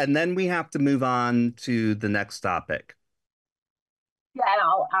 Elizabeth, and then we have to move on to the next topic. Yeah, and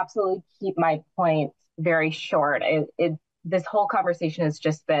I'll absolutely keep my points very short. This whole conversation has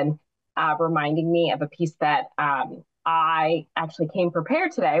just been reminding me of a piece that I actually came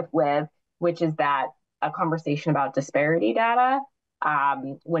prepared today with, which is that a conversation about disparity data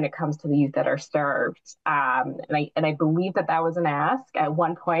when it comes to the youth that are served. And I believe that was an ask at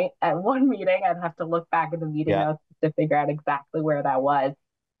one point at one meeting. I'd have to look back at the meeting notes to figure out exactly where that was.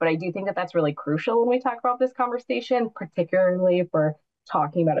 But I do think that that's really crucial when we talk about this conversation, particularly if we're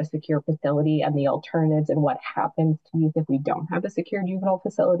talking about a secure facility and the alternatives and what happens to youth if we don't have a secure juvenile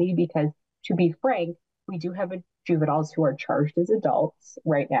facility. Because to be frank, we do have juveniles who are charged as adults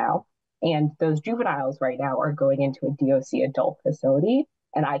right now. And those juveniles right now are going into a DOC adult facility.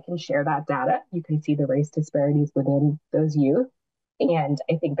 And I can share that data. You can see the race disparities within those youth. And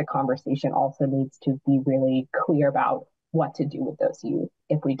I think the conversation also needs to be really clear about what to do with those youth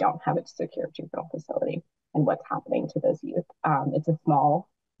if we don't have a secure juvenile facility and what's happening to those youth. It's a small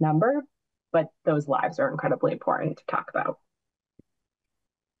number, but those lives are incredibly important to talk about.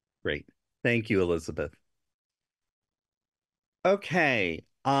 Great. Thank you, Elizabeth. Okay.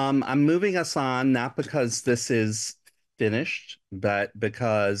 I'm moving us on, not because this is finished, but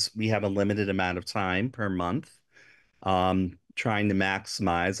because we have a limited amount of time per month. Trying to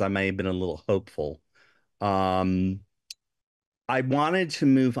maximize. I may have been a little hopeful. I wanted to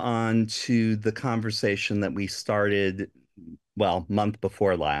move on to the conversation that we started, well, month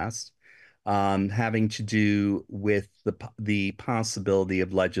before last, having to do with the possibility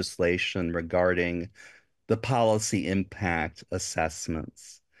of legislation regarding the policy impact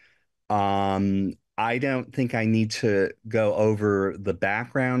assessments. I don't think I need to go over the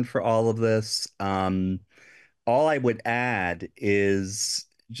background for all of this. All I would add is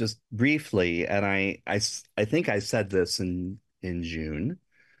just briefly, and I think I said this in June.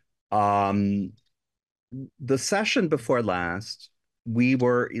 The session before last, the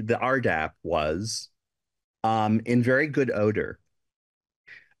RDAP was in very good odor.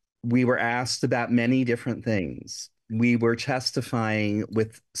 We were asked about many different things. We were testifying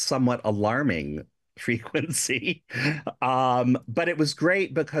with somewhat alarming frequency. But it was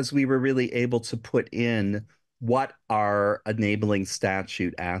great because we were really able to put in what our enabling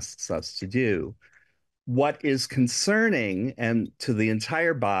statute asks us to do. What is concerning and to the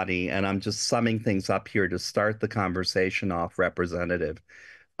entire body, and I'm just summing things up here to start the conversation off, Representative,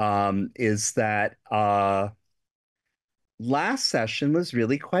 is that last session was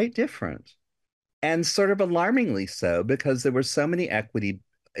really quite different and sort of alarmingly so because there were so many equity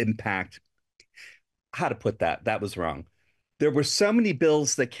impact. How to put that? That was wrong. There were so many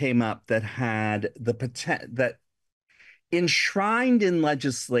bills that came up that had the potential that enshrined in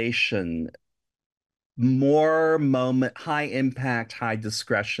legislation more high impact, high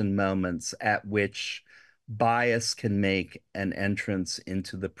discretion moments at which bias can make an entrance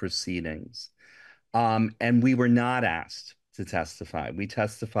into the proceedings. And we were not asked to testify. We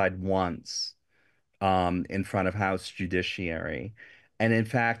testified once in front of House Judiciary. And in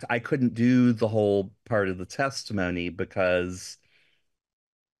fact, I couldn't do the whole part of the testimony because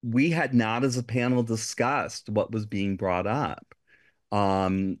we had not as a panel discussed what was being brought up.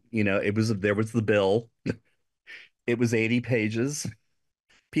 There was the bill. It was 80 pages.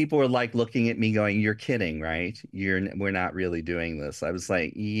 People were like looking at me going, "You're kidding, right? We're not really doing this." I was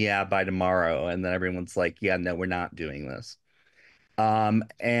like, "Yeah, by tomorrow." And then everyone's like, "Yeah, no, we're not doing this."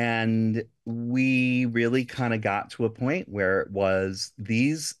 And we really kind of got to a point where it was,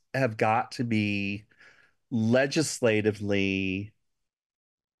 these have got to be legislatively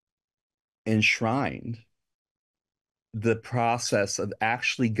enshrined, the process of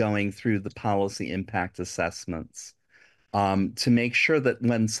actually going through the policy impact assessments, to make sure that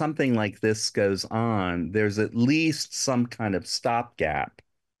when something like this goes on, there's at least some kind of stopgap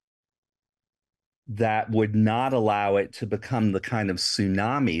that would not allow it to become the kind of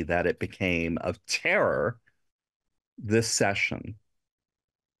tsunami that it became of terror this session.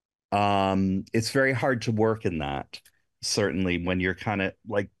 It's very hard to work in that, certainly when you're kind of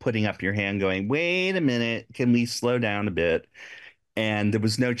like putting up your hand going, wait a minute, can we slow down a bit? And there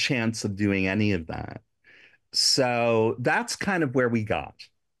was no chance of doing any of that. So that's kind of where we got.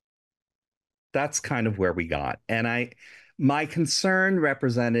 That's kind of where we got. And my concern,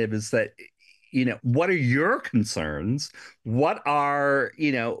 Representative, is that, what are your concerns? What are,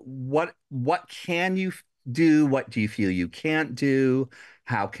 what can you do? What do you feel you can't do?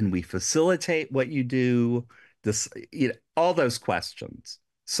 How can we facilitate what you do? This, all those questions.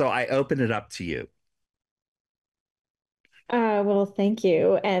 So I open it up to you. Well, thank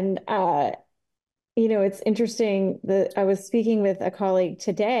you. And it's interesting that I was speaking with a colleague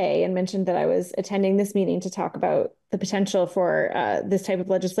today and mentioned that I was attending this meeting to talk about the potential for this type of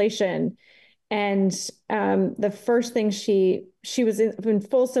legislation. And the first thing she was in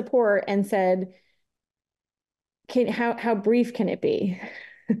full support and said, how brief can it be?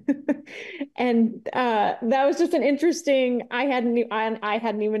 And that was just an interesting. I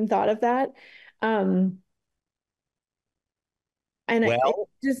hadn't even thought of that. And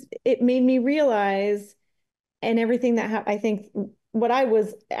it made me realize, and everything that I think what I don't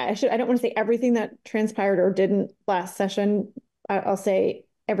want to say everything that transpired or didn't last session. I'll say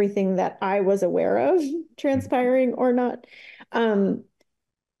everything that I was aware of transpiring or not,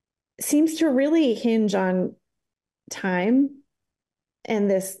 seems to really hinge on time and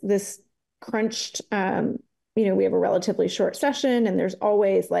this crunched, we have a relatively short session, and there's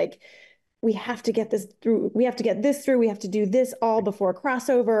always like, we have to get this through. We have to get this through. We have to do this all before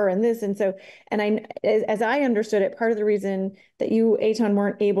crossover and this. And so, as I understood it, part of the reason that you, Eitan,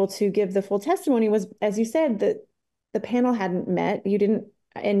 weren't able to give the full testimony was, as you said, that the panel hadn't met. You didn't,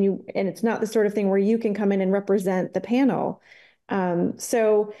 and it's not the sort of thing where you can come in and represent the panel.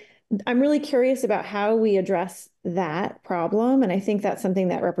 So I'm really curious about how we address that problem. And I think that's something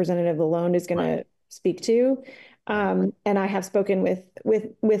that Representative Lalonde is going to speak to. And I have spoken with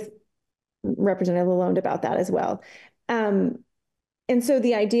Representative Lalonde about that as well. And so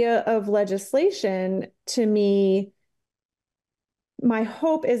the idea of legislation, to me, my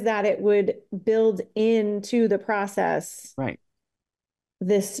hope is that it would build into the process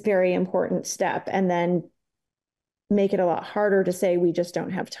this very important step, and then make it a lot harder to say we just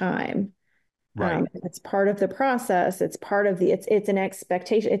don't have time. It's part of the process. It's part of it's an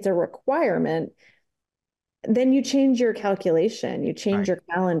expectation. It's a requirement. Then you change your calculation, you change your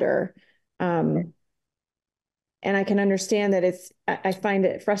calendar. And I can understand that I find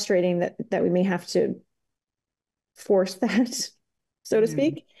it frustrating that we may have to force that, so to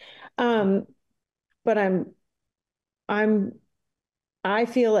speak. But I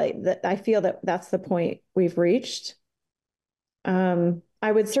feel that that's the point we've reached.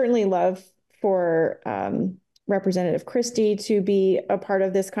 I would certainly love for Representative Christie to be a part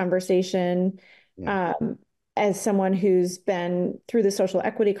of this conversation. As someone who's been through the Social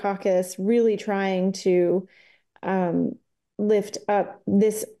Equity Caucus, really trying to lift up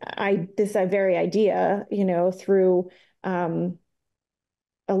this very idea, through a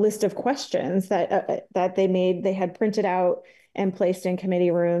list of questions that they had printed out and placed in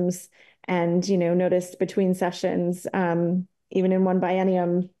committee rooms, and noticed between sessions, even in one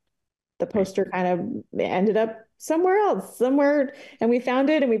biennium, the poster kind of ended up somewhere else, and we found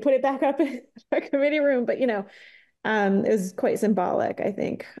it and we put it back up in our committee room. But it was quite symbolic, I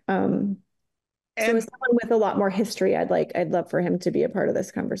think. So as someone with a lot more history, I'd love for him to be a part of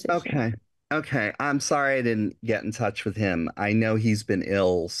this conversation. Okay. I'm sorry I didn't get in touch with him. I know he's been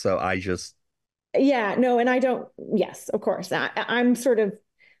ill, so I just. Yeah, no, and I don't. Yes, of course. I'm sort of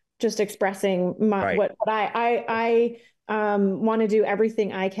just expressing what I want to do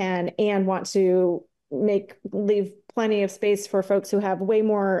everything I can, and want to leave plenty of space for folks who have way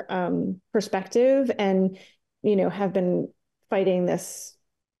more perspective and have been fighting this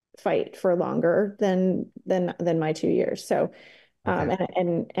fight for longer than my 2 years. So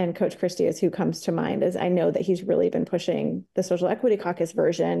and Coach Christie is who comes to mind, as I know that he's really been pushing the Social Equity Caucus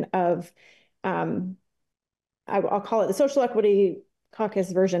version of I'll call it the Social Equity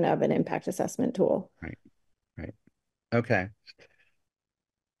Caucus version of an impact assessment tool. Right. Okay.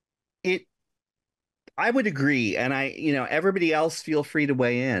 I would agree. And everybody else feel free to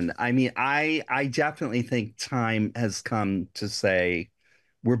weigh in. I mean, I definitely think time has come to say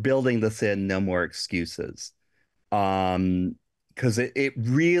we're building this in, no more excuses. Because it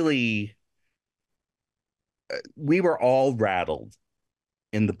really, we were all rattled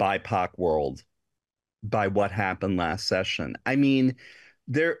in the BIPOC world by what happened last session. I mean,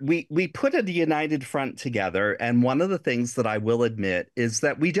 we put a united front together, and one of the things that I will admit is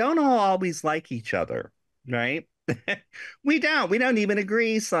that we don't all always like each other, right? We don't even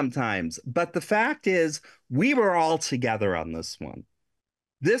agree sometimes. But the fact is, we were all together on this one.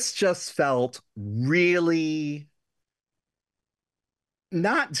 This just felt really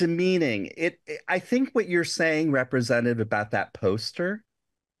not demeaning. I think what you're saying, Representative, about that poster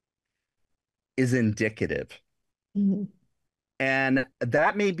is indicative. Mm-hmm. And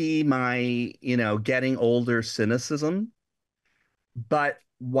that may be my, getting older cynicism, but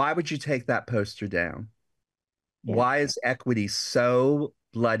why would you take that poster down? Yeah. Why is equity so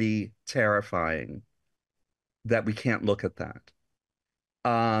bloody terrifying that we can't look at that?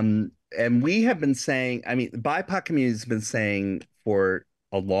 And we have been saying, I mean, the BIPOC community has been saying for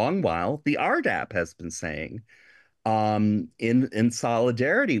a long while, the RDAP has been saying, in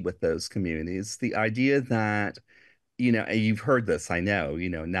solidarity with those communities, the idea that, and you've heard this, I know,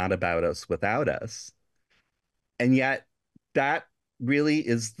 not about us without us. And yet that really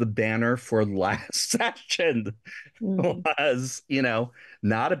is the banner for last session was,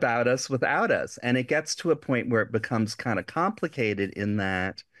 not about us without us. And it gets to a point where it becomes kind of complicated in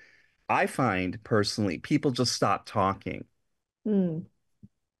that I find personally people just stop talking Mm.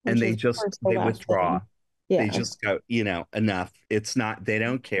 and Which is, of course, the they last withdraw. thing. Yeah. They just go, enough. It's not, they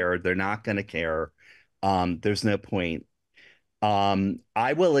don't care. They're not going to care. There's no point.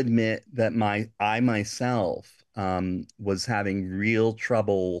 I will admit that I myself was having real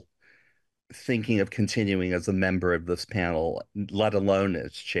trouble thinking of continuing as a member of this panel, let alone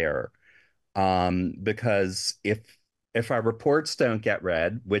as chair. Because if our reports don't get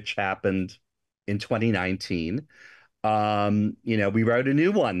read, which happened in 2019, we wrote a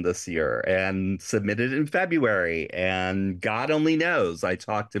new one this year and submitted it in February. And God only knows, I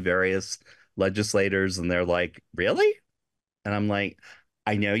talked to various legislators and they're like, really? And I'm like,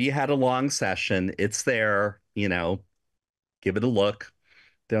 I know you had a long session. It's there, give it a look.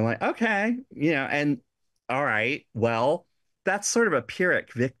 They're like, okay, and all right, well, that's sort of a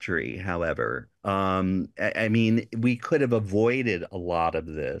Pyrrhic victory, however. I mean, we could have avoided a lot of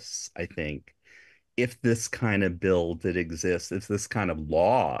this, I think, if this kind of bill did exist, if this kind of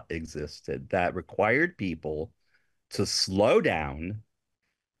law existed that required people to slow down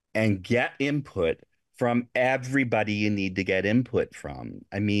and get input from everybody you need to get input from.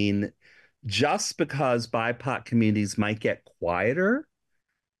 I mean, just because BIPOC communities might get quieter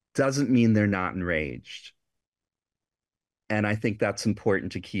doesn't mean they're not enraged. And I think that's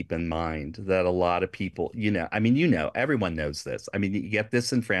important to keep in mind that a lot of people, I mean, everyone knows this. I mean, you get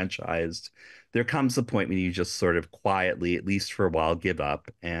disenfranchised. There comes a point when you just sort of quietly, at least for a while, give up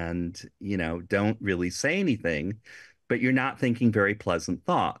and, don't really say anything, but you're not thinking very pleasant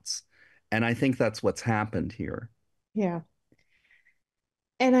thoughts. And I think that's what's happened here. Yeah.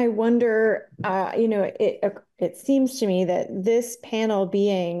 And I wonder, it seems to me that this panel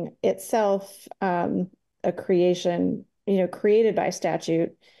being itself a creation, created by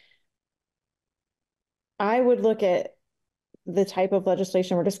statute, I would look at the type of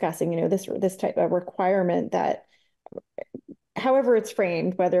legislation we're discussing, this type of requirement that, however it's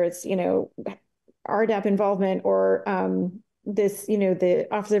framed, whether it's, RDAP involvement or this, the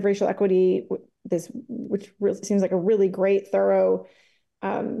Office of Racial Equity, which really seems like a really great, thorough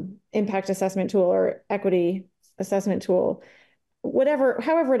impact assessment tool or equity assessment tool,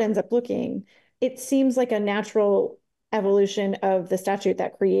 however it ends up looking, it seems like a natural evolution of the statute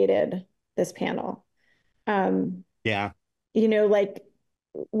that created this panel. Yeah. Like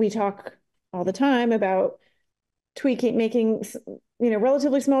we talk all the time about tweaking, making,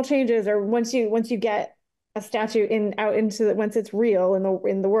 relatively small changes, or once you get a statute out into once it's real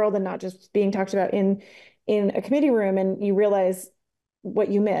in the world and not just being talked about in a committee room, and you realize what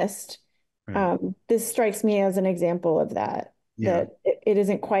you missed. Right. This strikes me as an example of that. Yeah. That it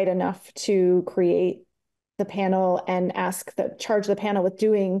isn't quite enough to create the panel and charge the panel with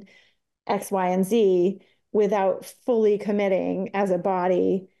doing X, Y, and Z without fully committing as a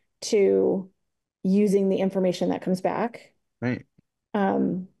body to using the information that comes back. Right.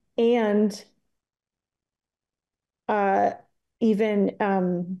 And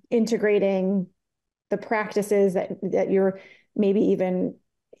even integrating the practices that you're maybe even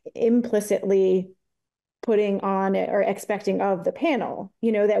implicitly putting on or expecting of the panel,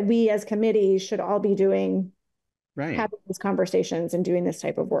 that we as committees should all be doing, right, having these conversations and doing this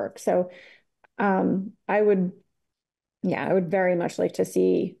type of work. So I would very much like to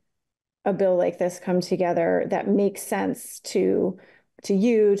see a bill like this come together that makes sense to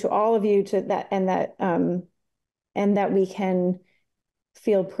you, to all of you, to that, and that we can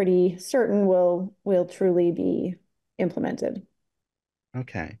feel pretty certain will truly be implemented.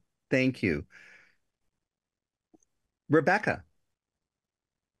 Okay, thank you. Rebecca.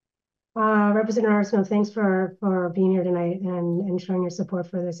 Representative Arsenault, thanks for being here tonight and showing your support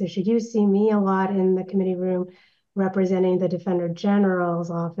for this issue. You see me a lot in the committee room representing the Defender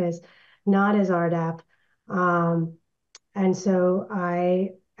General's office, not as RDAP. And so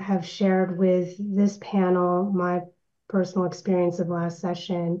I have shared with this panel my personal experience of last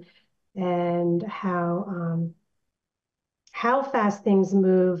session and how fast things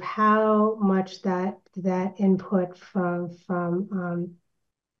move, how much that input from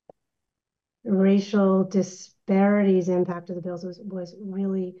racial disparities impact of the bills was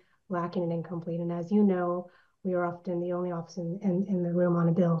really lacking and incomplete. And as you know, we are often the only office in the room on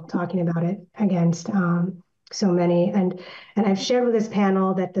a bill talking about it against so many. And I've shared with this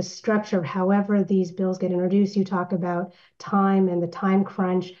panel that the structure of however these bills get introduced, you talk about time and the time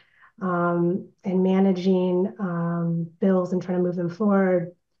crunch and managing bills and trying to move them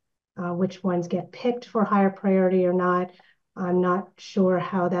forward, which ones get picked for higher priority or not. I'm not sure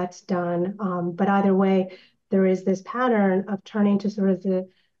how that's done. But either way, there is this pattern of turning to sort of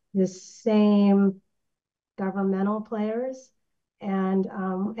the same governmental players, and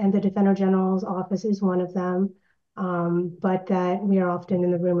the Defender General's office is one of them. But that we are often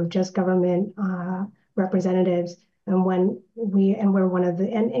in the room of just government representatives, and we're one of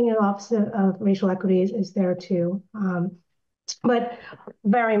the and Office of Racial Equity is there too. But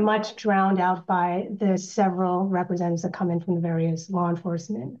very much drowned out by the several representatives that come in from the various law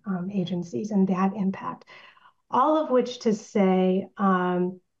enforcement agencies and that impact. All of which to say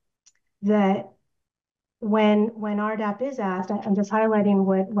that when RDAP is asked, I'm just highlighting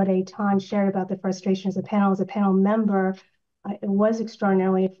what Eitan shared about the frustration as a panel member. It was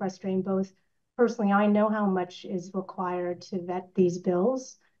extraordinarily frustrating, both personally, I know how much is required to vet these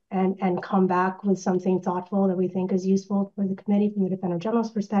bills and come back with something thoughtful that we think is useful for the committee from the Defender General's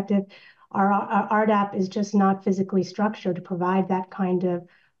perspective. Our RDAP is just not physically structured to provide that kind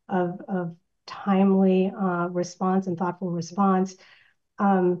of timely response and thoughtful response.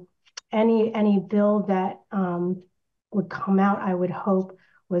 Any bill that would come out, I would hope,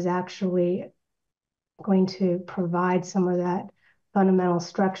 was actually going to provide some of that fundamental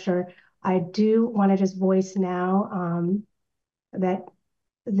structure. I do want to just voice now that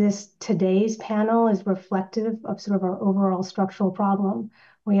today's panel is reflective of sort of our overall structural problem.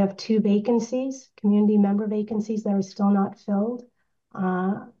 We have 2 vacancies, community member vacancies that are still not filled.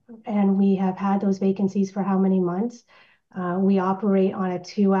 And we have had those vacancies for how many months? We operate on a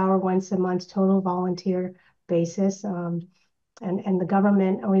 2-hour, once a month total volunteer basis. And the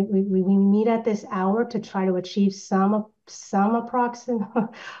government, we meet at this hour to try to achieve some approximate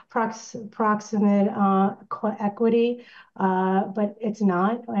equity, but it's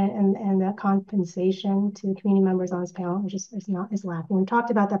not, and the compensation to the community members on this panel is lacking. We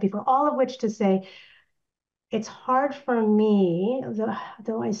talked about that before. All of which to say, it's hard for me,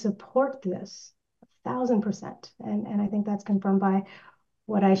 though I support this 1,000%, and I think that's confirmed by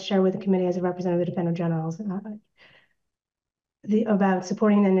what I share with the committee as a representative of the Defender Generals. About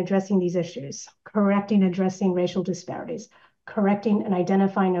supporting and addressing these issues, correcting, addressing racial disparities, correcting and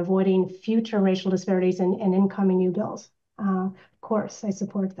identifying, avoiding future racial disparities in incoming new bills. Of course, I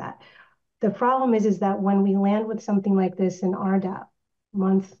support that. The problem is that when we land with something like this in RDAP,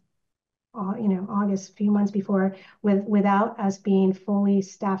 August, a few months before, without us being fully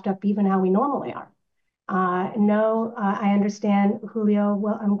staffed up, even how we normally are. No, I understand, Julio.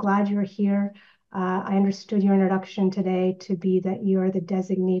 Well, I'm glad you're here. I understood your introduction today to be that you are the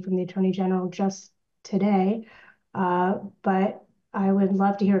designee from the Attorney General just today. But I would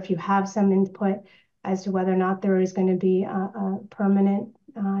love to hear if you have some input as to whether or not there is going to be a permanent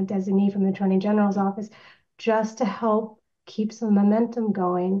designee from the Attorney General's office, just to help keep some momentum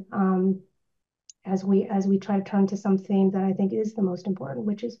going as we try to turn to something that I think is the most important,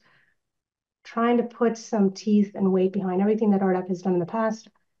 which is trying to put some teeth and weight behind everything that RDAP has done in the past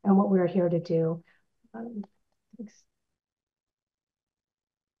and what we're here to do. Thanks.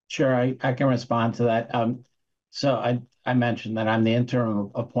 Sure, I can respond to that. So I mentioned that I'm the interim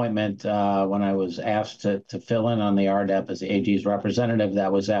appointment when I was asked to fill in on the RDAP as the AG's representative.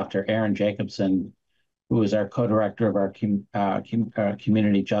 That was after Aaron Jacobson, who was our co-director of our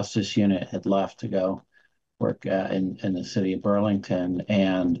community justice unit, had left to go work in the city of Burlington.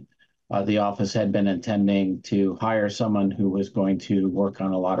 And the office had been intending to hire someone who was going to work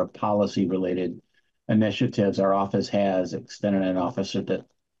on a lot of policy-related initiatives. Our office has extended an offer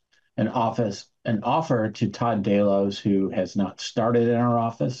to Todd Delos, who has not started in our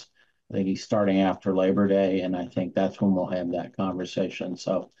office. I think he's starting after Labor Day, and I think that's when we'll have that conversation.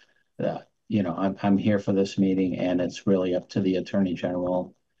 So, I'm here for this meeting, and it's really up to the Attorney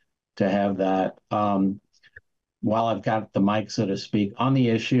General to have that. While I've got the mic, so to speak, on the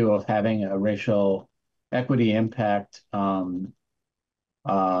issue of having a racial equity impact,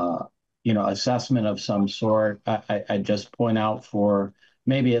 assessment of some sort, I just point out for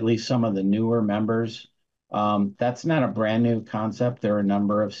maybe at least some of the newer members That's not a brand new concept. There are a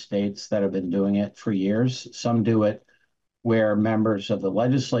number of states that have been doing it for years. Some do it where members of the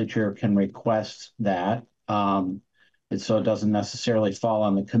legislature can request that. So it doesn't necessarily fall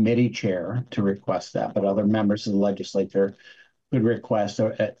on the committee chair to request that, but other members of the legislature could request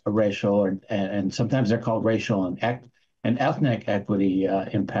a racial and sometimes they're called racial and ethnic equity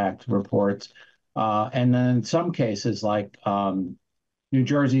impact reports. And then in some cases, like New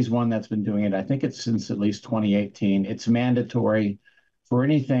Jersey's one that's been doing it. I think it's since at least 2018. It's mandatory for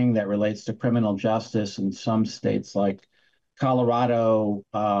anything that relates to criminal justice. In some states like Colorado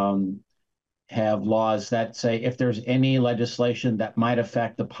have laws that say if there's any legislation that might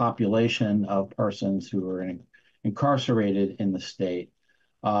affect the population of persons who are incarcerated in the state,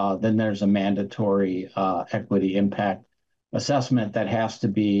 then there's a mandatory equity impact assessment that has to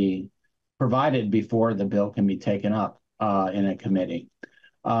be provided before the bill can be taken up in a committee.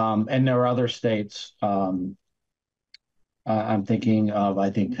 And there are other states. I'm thinking of, I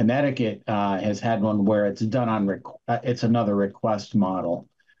think Connecticut has had one where it's done on, it's another request model.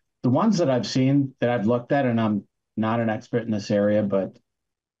 The ones that I've seen that I've looked at, and I'm not an expert in this area, but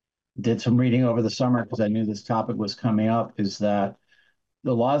did some reading over the summer because I knew this topic was coming up, is that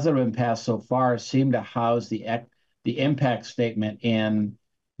the laws that have been passed so far seem to house the impact statement in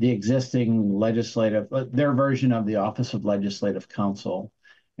the existing legislative, their version of the Office of Legislative Counsel.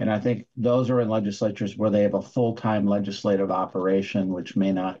 And I think those are in legislatures where they have a full-time legislative operation, which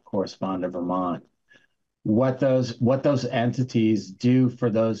may not correspond to Vermont. What those entities do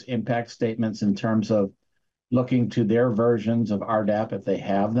for those impact statements in terms of looking to their versions of RDAP, if they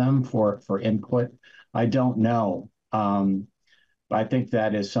have them for input, I don't know. But I think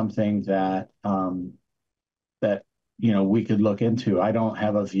that is something that that we could look into. I don't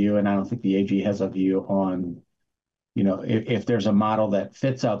have a view, and I don't think the AG has a view on if there's a model that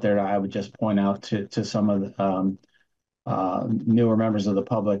fits out there. I would just point out to some of the newer members of the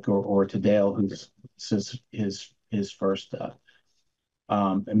public or to Dale, who's his first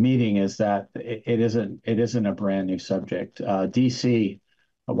meeting, is that it isn't a brand new subject.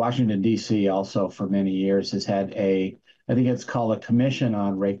 Washington D.C. also for many years has had I think it's called a Commission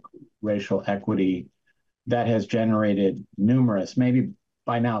on Racial Equity that has generated numerous, maybe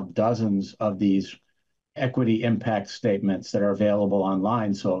by now dozens of these equity impact statements that are available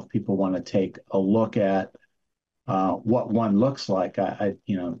online. So if people want to take a look at what one looks like, I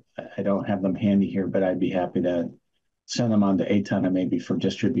don't have them handy here, but I'd be happy to send them on to Aton and maybe for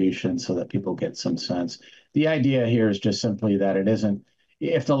distribution so that people get some sense. The idea here is just simply that it isn't,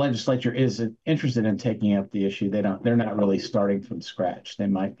 if the legislature is interested in taking up the issue, they're not really starting from scratch. They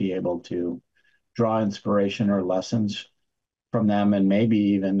might be able to draw inspiration or lessons from them, and maybe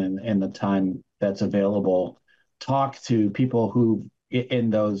even in the time that's available, talk to people who in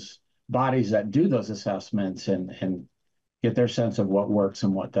those bodies that do those assessments and get their sense of what works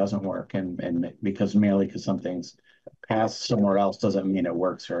and what doesn't work. And because something's passed somewhere else doesn't mean it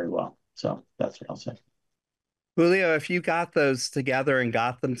works very well. So that's what I'll say. Julio, if you got those together and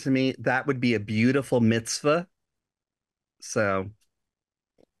got them to me, that would be a beautiful mitzvah. So,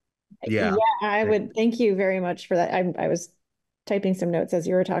 yeah. Yeah, I would. Thank you very much for that. I was typing some notes as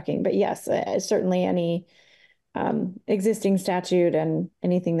you were talking, but yes, certainly any existing statute and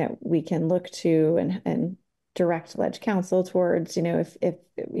anything that we can look to and direct Ledge Council towards, if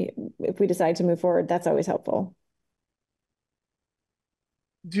we decide to move forward, that's always helpful.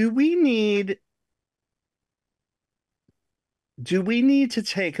 Do we need to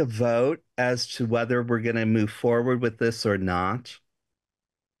take a vote as to whether we're going to move forward with this or not?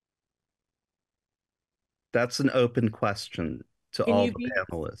 That's an open question to all the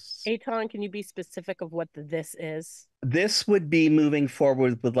panelists. Aton, can you be specific of what this is? This would be moving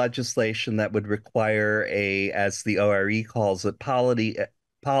forward with legislation that would require as the ORE calls it,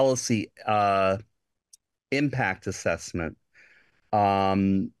 policy impact assessment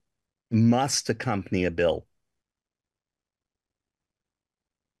must accompany a bill.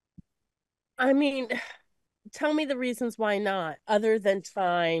 I mean, tell me the reasons why not, other than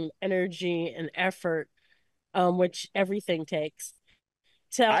time, energy, and effort, which everything takes.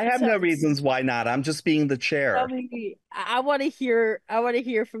 I have no reasons why not. I'm just being the chair. I want to hear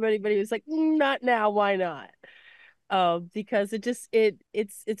from anybody who's like, not now, why not? Because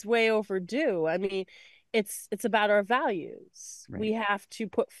it's way overdue. I mean, it's about our values. Right. We have to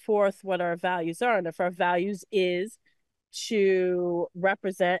put forth what our values are, and if our values is to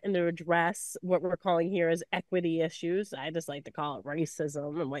represent and to address what we're calling here as equity issues. I just like to call it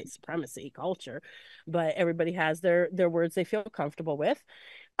racism and white supremacy culture, but everybody has their words they feel comfortable with.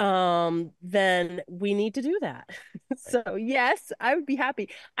 Then we need to do that. So yes, I would be happy.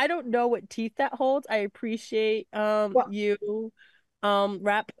 I don't know what teeth that holds. I appreciate you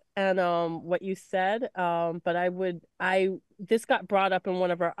Rep and what you said. But I this got brought up in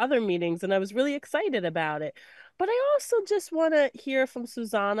one of our other meetings and I was really excited about it. But I also just want to hear from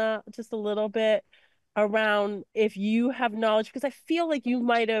Susanna just a little bit around if you have knowledge, because I feel like you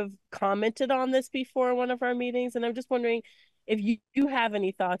might have commented on this before in one of our meetings, and I'm just wondering if you have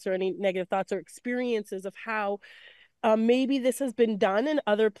any thoughts or any negative thoughts or experiences of how maybe this has been done in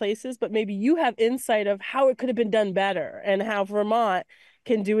other places, but maybe you have insight of how it could have been done better and how Vermont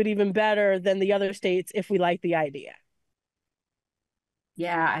can do it even better than the other states if we like the idea.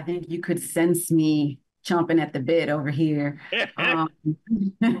 Yeah, I think you could sense me chomping at the bit over here.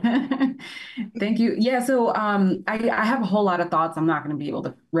 Thank you. Yeah, so I have a whole lot of thoughts. I'm not going to be able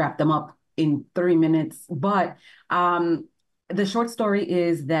to wrap them up in 3 minutes, but the short story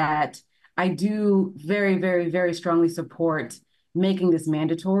is that I do very, very, very strongly support making this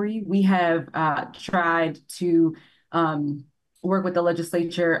mandatory. We have tried to work with the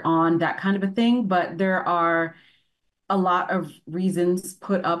legislature on that kind of a thing, but there are a lot of reasons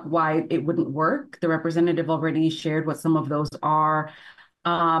put up why it wouldn't work. The representative already shared what some of those are.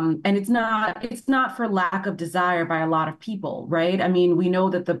 And it's not for lack of desire by a lot of people, right? I mean, we know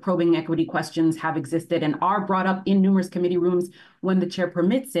that the probing equity questions have existed and are brought up in numerous committee rooms when the chair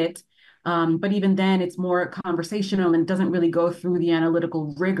permits it. But even then, it's more conversational and doesn't really go through the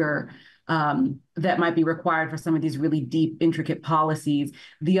analytical rigor that might be required for some of these really deep, intricate policies.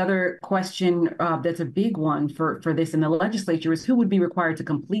 The other question that's a big one for this in the legislature is who would be required to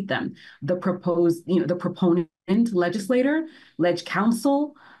complete them? The proposed, the proponent legislator, leg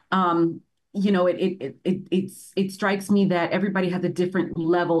council. It strikes me that everybody has a different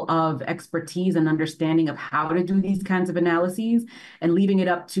level of expertise and understanding of how to do these kinds of analyses, and leaving it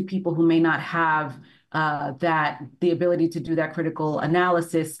up to people who may not have the ability to do that critical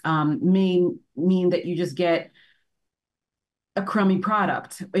analysis may mean that you just get a crummy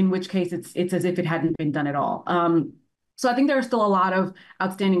product, in which case it's as if it hadn't been done at all. So I think there are still a lot of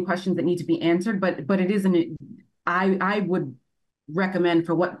outstanding questions that need to be answered, but it isn't. I would recommend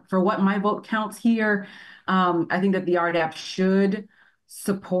for what my vote counts here. I think that the RDAP should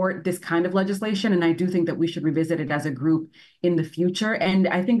support this kind of legislation, and I do think that we should revisit it as a group in the future. And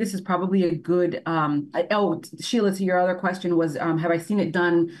I think this is probably a good. Sheila, to your other question was, have I seen it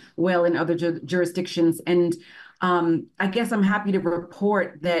done well in other jurisdictions? And I guess I'm happy to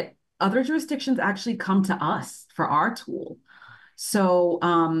report that other jurisdictions actually come to us for our tool. So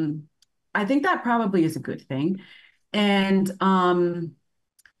I think that probably is a good thing. And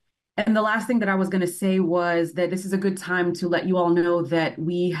the last thing that I was going to say was that this is a good time to let you all know that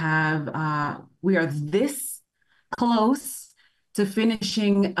we are this close to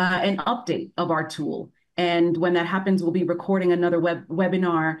finishing an update of our tool. And when that happens, we'll be recording another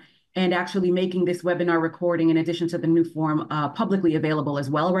webinar and actually making this webinar recording, in addition to the new form, publicly available as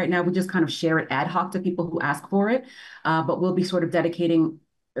well. Right now, we just kind of share it ad hoc to people who ask for it, but we'll be sort of dedicating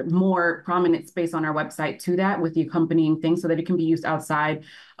more prominent space on our website to that with the accompanying things so that it can be used outside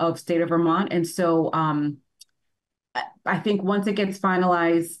of state of Vermont. And so I think once it gets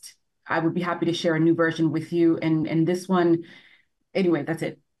finalized, I would be happy to share a new version with you. And this one, anyway, that's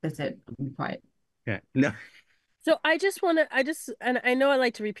it. I'll be quiet. Yeah. No. So and I know I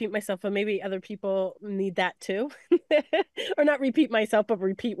like to repeat myself, but maybe other people need that too. Or not repeat myself, but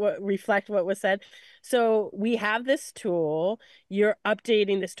reflect what was said. So we have this tool, you're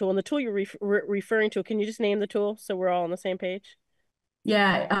updating this tool, and the tool you're referring to, can you just name the tool so we're all on the same page?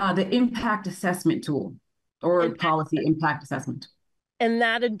 Yeah, the impact assessment tool, or policy impact assessment. And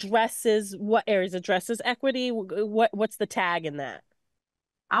that addresses what areas? Addresses equity? What's the tag in that?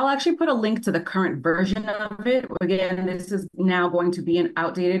 I'll actually put a link to the current version of it. Again, this is now going to be an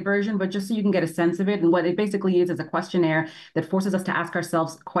outdated version, but just so you can get a sense of it. And what it basically is a questionnaire that forces us to ask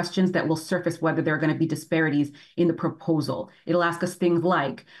ourselves questions that will surface whether there are going to be disparities in the proposal. It'll ask us things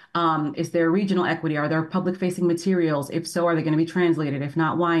like, is there regional equity? Are there public-facing materials? If so, are they going to be translated? If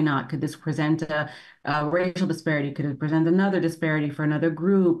not, why not? Could this present a racial disparity? Could it present another disparity for another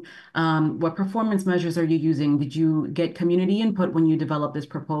group? What performance measures are you using? Did you get community input when you developed this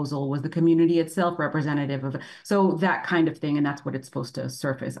proposal? Was the community itself representative of it? So that kind of thing, and that's what it's supposed to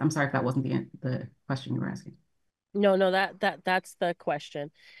surface. I'm sorry if that wasn't the question you were asking. No, that's the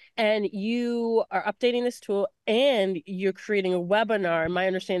question. And you are updating this tool and you're creating a webinar. And my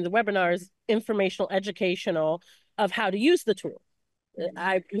understanding, the webinar is informational, educational, of how to use the tool.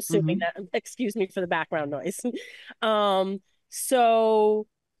 I'm assuming that, excuse me for the background noise. So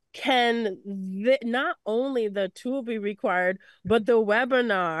can not only the tool be required, but the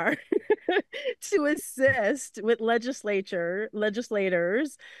webinar to assist with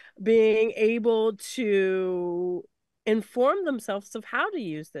legislators being able to inform themselves of how to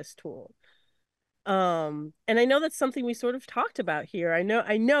use this tool. And I know that's something we sort of talked about here. I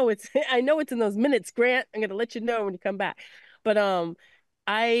know it's I know it's in those minutes, Grant. I'm gonna let you know when you come back. But can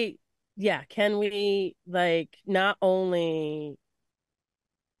we like not only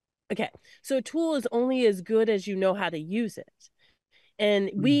okay, so a tool is only as good as you know how to use it.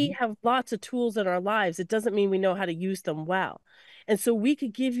 And we have lots of tools in our lives. It doesn't mean we know how to use them well. And so we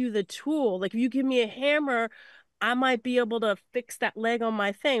could give you the tool. Like if you give me a hammer, I might be able to fix that leg on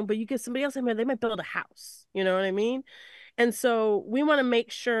my thing, but you give somebody else a hammer, they might build a house. You know what I mean? And so we want to make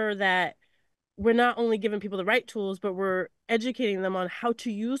sure that we're not only giving people the right tools, but we're educating them on how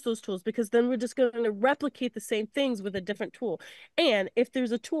to use those tools, because then we're just going to replicate the same things with a different tool. And if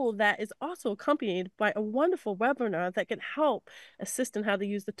there's a tool that is also accompanied by a wonderful webinar that can help assist in how to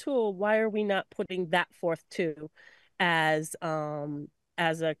use the tool, why are we not putting that forth too as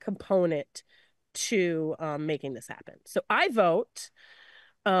a component to making this happen? So I vote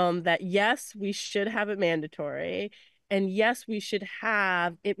that yes, we should have it mandatory. And yes, we should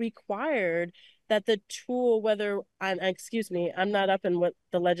have it required that the tool, whether I'm, excuse me, I'm not up in what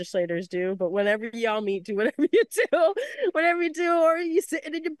the legislators do, but whenever y'all meet, do whatever you do, whatever you do, or you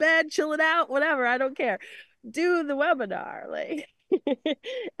sitting in your bed, chilling out, whatever, I don't care. Do the webinar, like,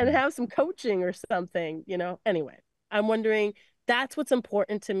 and have some coaching or something, you know? Anyway, I'm wondering, that's what's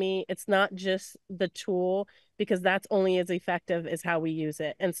important to me. It's not just the tool, because that's only as effective as how we use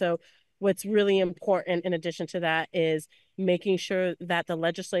it. And so what's really important in addition to that is making sure that the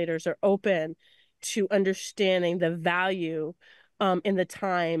legislators are open to understanding the value in the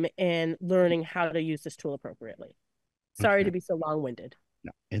time and learning how to use this tool appropriately. Sorry to be so long-winded.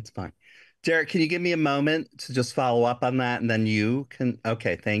 No, it's fine. Derek, can you give me a moment to just follow up on that, and then you can?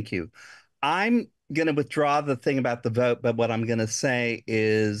 Okay, thank you. I'm going to withdraw the thing about the vote, but what I'm going to say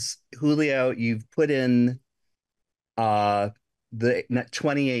is, Julio, you've put in the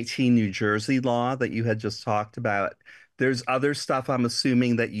 2018 New Jersey law that you had just talked about. There's other stuff I'm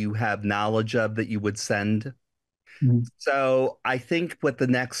assuming that you have knowledge of that you would send. So I think what the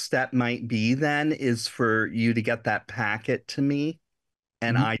next step might be then is for you to get that packet to me,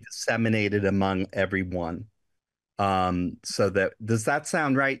 and I disseminate it among everyone. So that, does that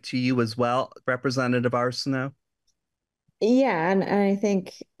sound right to you as well, Representative Arsenault? Yeah, and I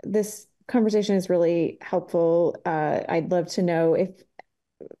think this conversation is really helpful. I'd love to know if,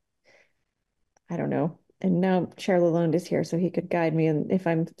 I don't know, and now Chair Lalonde is here, so he could guide me and if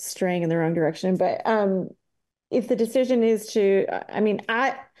I'm straying in the wrong direction. But if the decision is to,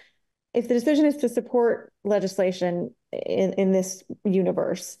 if the decision is to support legislation in this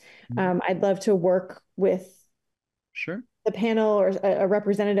universe, I'd love to work with the panel or a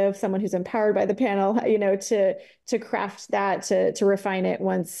representative, someone who's empowered by the panel, you know, to craft that, to refine it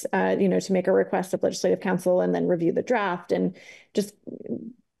once, you know, to make a request of legislative council and then review the draft, and just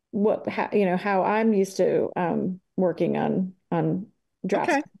how I'm used to working on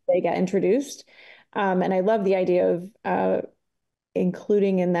drafts. Okay. They get introduced. And I love the idea of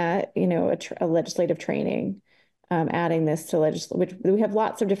including in that, you know, a legislative training, adding this to which we have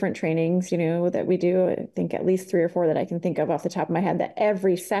lots of different trainings, you know, that we do. I think at least 3 or 4 that I can think of off the top of my head, that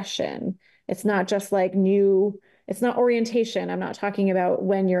every session, it's not just like it's not orientation. I'm not talking about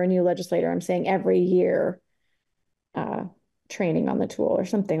when you're a new legislator. I'm saying every year training on the tool or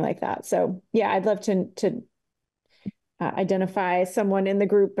something like that. So yeah, I'd love to identify someone in the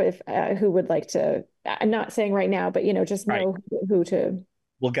group if who would like to. I'm not saying right now, but you know, just know who to.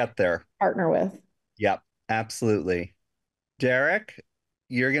 We'll get there. Partner with. Yep, absolutely. Derek,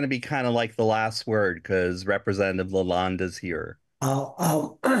 you're going to be kind of like the last word because Representative Lalonde is here.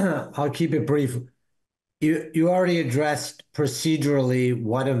 I'll keep it brief. You already addressed procedurally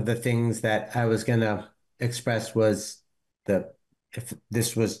one of the things that I was going to express was if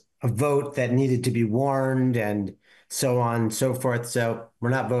this was a vote that needed to be warned and so on and so forth. So we're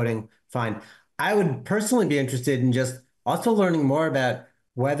not voting. Fine. I would personally be interested in just also learning more about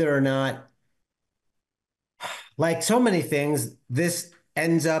whether or not, like so many things, this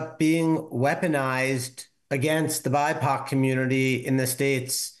ends up being weaponized against the BIPOC community in the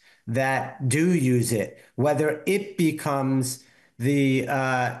states that do use it, whether it becomes the,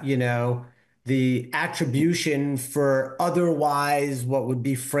 the attribution for otherwise what would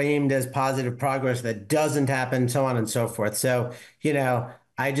be framed as positive progress that doesn't happen, so on and so forth. So, you know,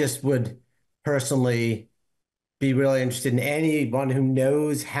 I just would personally be really interested in anyone who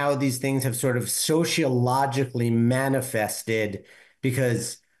knows how these things have sort of sociologically manifested,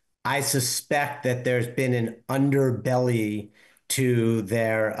 because I suspect that there's been an underbelly to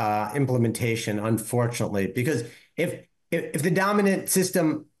their implementation, unfortunately. Because if the dominant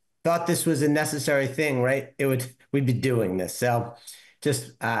system thought this was a necessary thing, right, we'd be doing this. So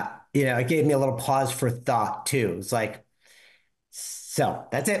just it gave me a little pause for thought too. It's like, so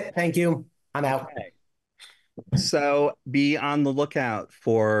that's it. Thank you. I'm out. Okay. So be on the lookout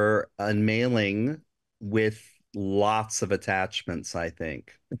for a mailing with lots of attachments, I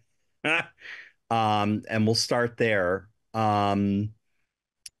think. And we'll start there.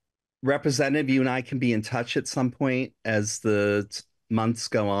 Representative, you and I can be in touch at some point as the months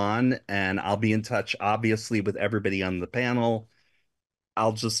go on, and I'll be in touch, obviously, with everybody on the panel.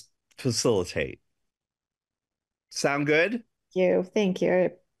 I'll just facilitate. Sound good? Thank you. I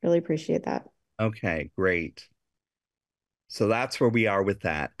really appreciate that. Okay, great. So that's where we are with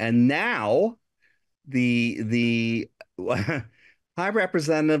that. And now the hi,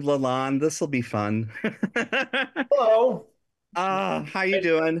 Representative Lalonde. This will be fun. Hello. How you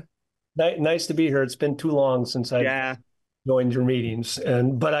doing? Nice to be here. It's been too long since I've joined your meetings,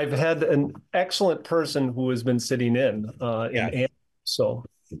 but I've had an excellent person who has been sitting in. So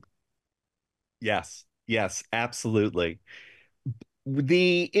yes, absolutely.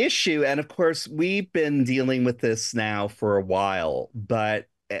 The issue, and of course, we've been dealing with this now for a while, but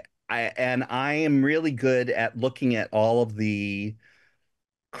I am really good at looking at all of the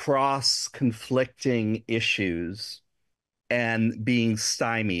cross-conflicting issues and being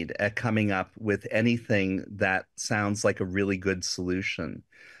stymied at coming up with anything that sounds like a really good solution.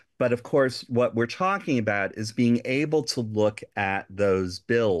 But of course, what we're talking about is being able to look at those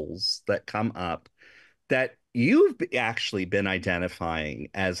bills that come up that you've actually been identifying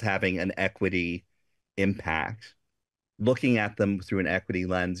as having an equity impact, looking at them through an equity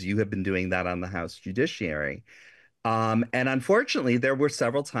lens. You have been doing that on the House Judiciary. And unfortunately, there were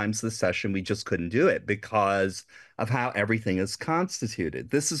several times this session we just couldn't do it because of how everything is constituted.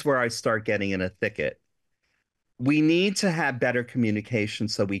 This is where I start getting in a thicket. We need to have better communication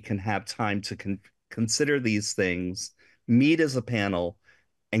so we can have time to consider these things, meet as a panel,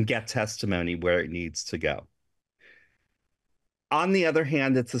 and get testimony where it needs to go. On the other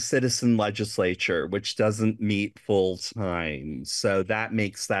hand, it's a citizen legislature, which doesn't meet full time. So that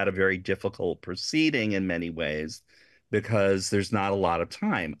makes that a very difficult proceeding in many ways because there's not a lot of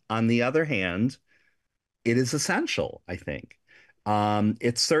time. On the other hand, it is essential, I think.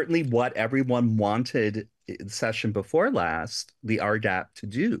 It's certainly what everyone wanted in the session before last, the RDAP, to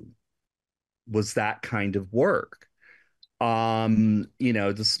do, was that kind of work.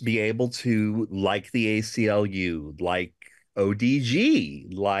 Just be able to, like the ACLU, like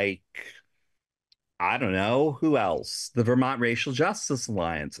ODG, like, I don't know, who else? The Vermont Racial Justice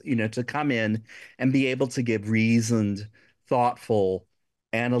Alliance, to come in and be able to give reasoned, thoughtful,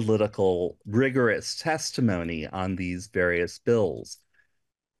 analytical, rigorous testimony on these various bills.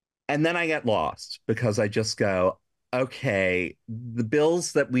 And then I get lost because I just go, okay, the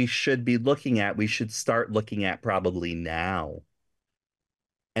bills that we should be looking at, we should start looking at probably now.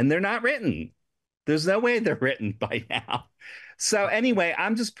 And they're not written. There's no way they're written by now. So anyway,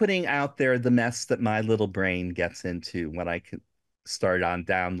 I'm just putting out there the mess that my little brain gets into when I can start on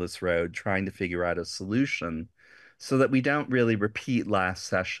down this road, trying to figure out a solution so that we don't really repeat last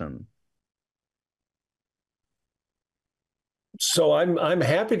session. So I'm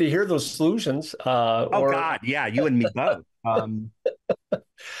happy to hear those solutions. God, yeah, you and me both.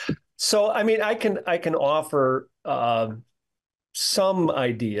 So I mean, I can offer some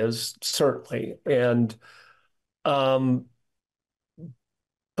ideas certainly, and but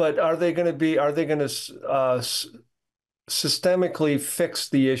are they going to systemically fix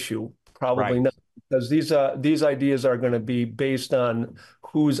the issue? Probably not, because these ideas are going to be based on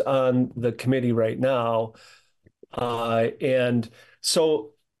who's on the committee right now. And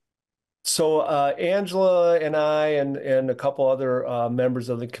so Angela and I and a couple other members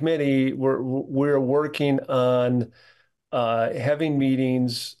of the committee, we're working on having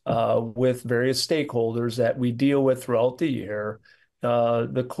meetings with various stakeholders that we deal with throughout the year.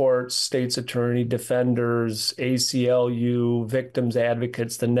 The courts, state's attorney, defenders, ACLU, victims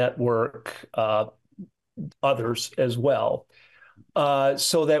advocates, the network, others as well.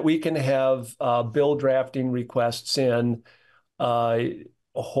 So that we can have bill drafting requests in,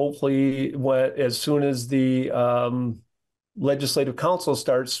 hopefully as soon as the Legislative Council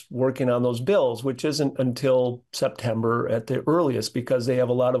starts working on those bills, which isn't until September at the earliest, because they have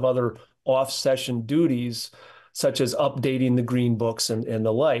a lot of other off-session duties, such as updating the green books and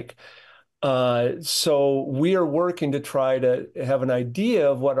the like. So we are working to try to have an idea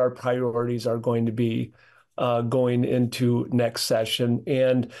of what our priorities are going to be going into next session.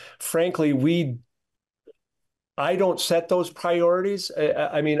 And frankly, I don't set those priorities.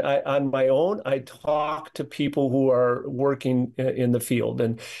 I mean, on my own, I talk to people who are working in the field,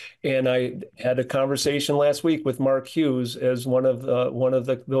 and I had a conversation last week with Mark Hughes as one of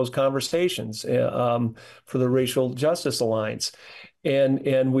those conversations for the Racial Justice Alliance,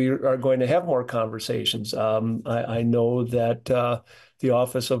 and we are going to have more conversations. I know that the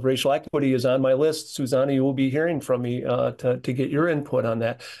Office of Racial Equity is on my list. Susanna, you will be hearing from me to get your input on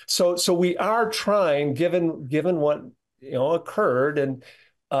that. So we are trying, given what occurred, and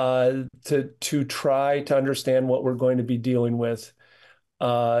to try to understand what we're going to be dealing with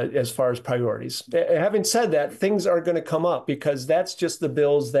as far as priorities. Having said that, things are going to come up because that's just the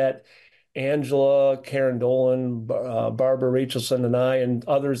bills that Angela, Karen Dolan, Barbara Rachelson, and I, and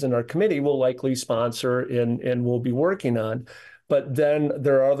others in our committee will likely sponsor and will be working on. But then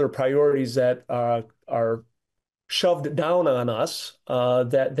there are other priorities that are shoved down on us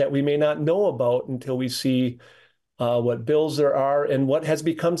that we may not know about until we see what bills there are and what has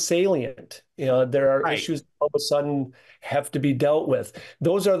become salient. There are issues that all of a sudden have to be dealt with.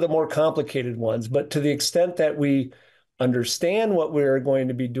 Those are the more complicated ones. But to the extent that we understand what we're going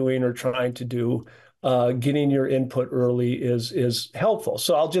to be doing or trying to do, getting your input early is helpful.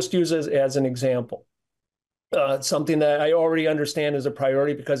 So I'll just use it as an example. Something that I already understand is a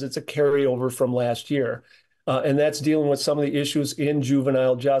priority because it's a carryover from last year. And that's dealing with some of the issues in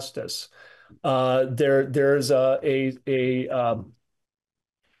juvenile justice. There's a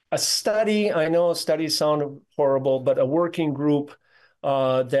study. I know studies sound horrible, but a working group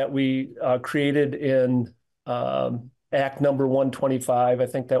that we created in Act number 125. I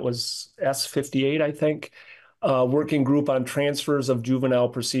think that was S58. I think. Working group on transfers of juvenile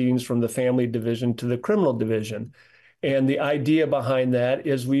proceedings from the family division to the criminal division. And the idea behind that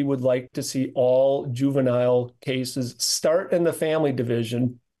is we would like to see all juvenile cases start in the family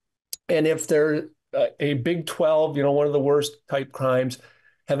division. And if they're a Big 12, one of the worst type crimes,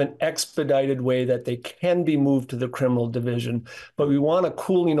 have an expedited way that they can be moved to the criminal division. But we want a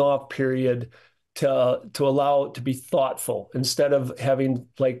cooling off period to allow it to be thoughtful instead of having,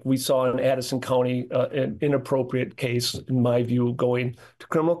 like we saw in Addison County, an inappropriate case, in my view, going to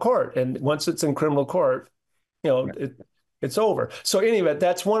criminal court. And once it's in criminal court, it's over. So anyway,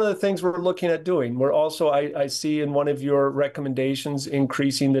 that's one of the things we're looking at doing. We're also, I see in one of your recommendations,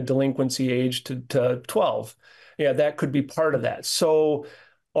 increasing the delinquency age to 12. Yeah, that could be part of that. So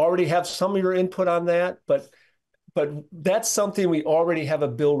already have some of your input on that, but that's something we already have a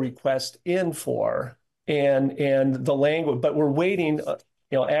bill request in for, and the language, but we're waiting,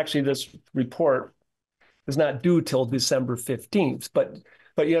 actually this report is not due till December 15th, but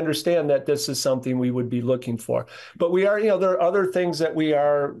you understand that this is something we would be looking for. But we are, there are other things that we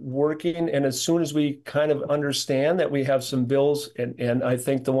are working, and as soon as we kind of understand that we have some bills, and I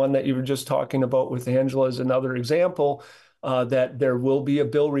think the one that you were just talking about with Angela is another example, that there will be a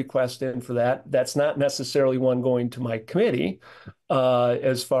bill request in for that. That's not necessarily one going to my committee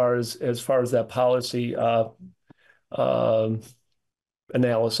as far as that policy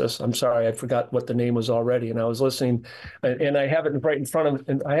analysis. I'm sorry, I forgot what the name was already, and I was listening, and I have it right in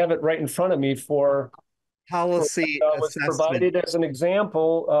front of me for policy was provided as an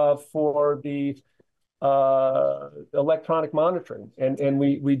example for the electronic monitoring, and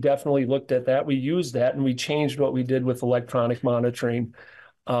we definitely looked at that. We used that, and we changed what we did with electronic monitoring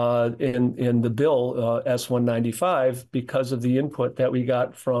in the bill S-195 because of the input that we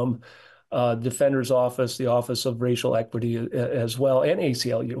got from Defender's Office, the Office of Racial Equity as well, and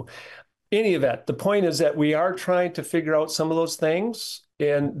ACLU. Any event, the point is that we are trying to figure out some of those things,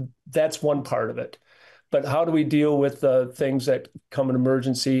 and that's one part of it. But how do we deal with the things that come in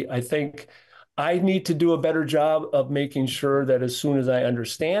emergency? I think I need to do a better job of making sure that as soon as I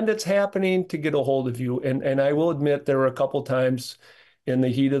understand it's happening, to get a hold of you. And I will admit there were a couple times in the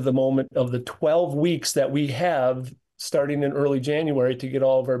heat of the moment of the 12 weeks that we have starting in early January to get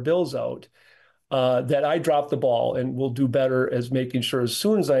all of our bills out, that I dropped the ball, and will do better as making sure as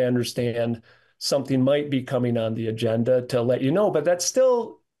soon as I understand something might be coming on the agenda to let you know. But that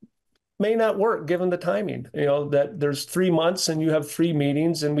still may not work given the timing, that there's 3 months and you have 3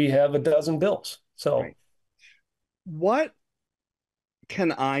 meetings and we have a dozen bills. So what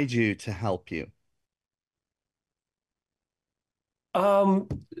can I do to help you?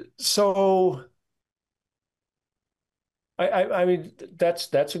 So I mean,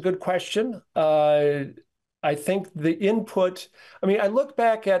 that's a good question. I think the input, I mean, I look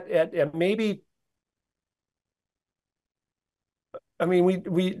back at maybe I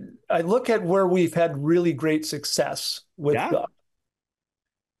mean, I look at where we've had really great success with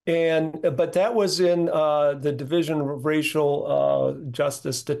but that was in the Division of Racial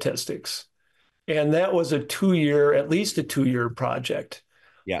Justice Statistics. And that was at least a 2-year project.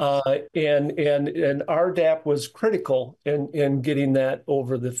 Yes. And RDAP was critical in getting that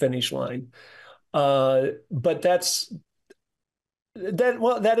over the finish line. But that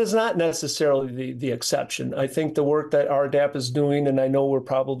is not necessarily the exception. I think the work that RDAP is doing, and I know we're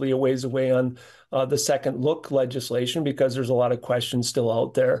probably a ways away on the second look legislation because there's a lot of questions still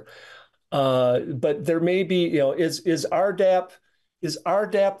out there. But there may be, is RDAP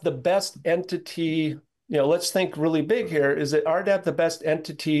the best entity? Let's think really big here. Is it RDAP the best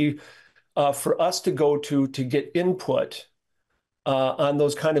entity for us to go to get input on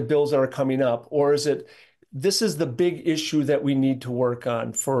those kind of bills that are coming up? Or is it this is the big issue that we need to work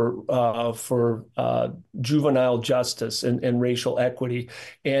on for juvenile justice and racial equity,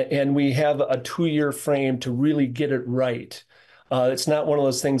 and we have a 2-year frame to really get it right. It's not one of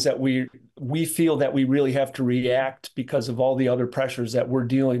those things that we feel that we really have to react because of all the other pressures that we're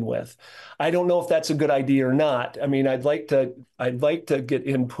dealing with. I don't know if that's a good idea or not. I mean, I'd like to get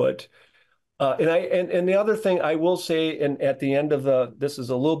input. And the other thing I will say, and at the end of this is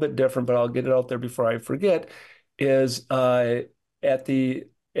a little bit different, but I'll get it out there before I forget, is at the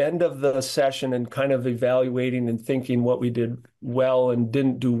end of the session and kind of evaluating and thinking what we did well and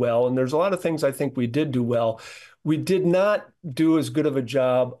didn't do well. And there's a lot of things I think we did do well. We did not do as good of a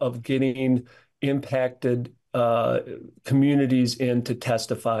job of getting impacted communities in to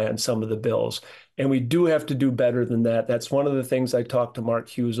testify on some of the bills. And we do have to do better than that. That's one of the things I talked to Mark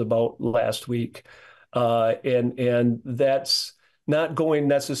Hughes about last week. And that's not going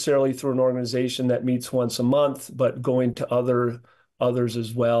necessarily through an organization that meets once a month, but going to others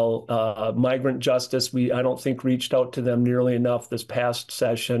as well. Migrant Justice, I don't think reached out to them nearly enough this past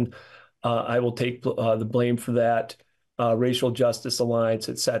session. I will take the blame for that. Racial Justice Alliance,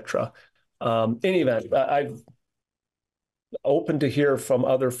 et cetera. In any event, I've open to hear from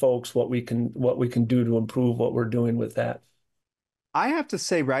other folks what we can do to improve what we're doing with that. I have to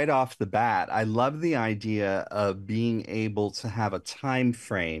say right off the bat, I love the idea of being able to have a time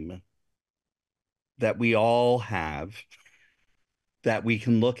frame that we all have that we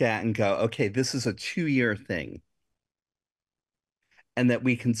can look at and go, okay, this is a 2-year thing. And that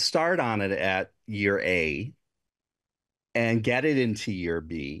we can start on it at year A and get it into year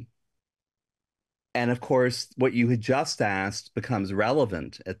B. And of course, what you had just asked becomes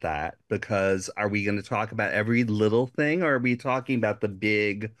relevant at that, because are we going to talk about every little thing, or are we talking about the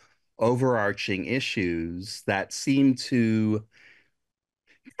big overarching issues that seem to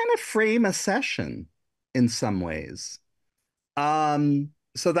kind of frame a session in some ways?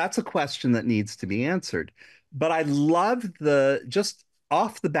 So that's a question that needs to be answered. But I love just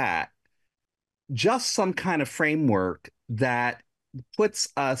off the bat, just some kind of framework that puts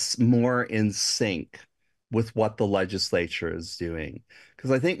us more in sync with what the legislature is doing.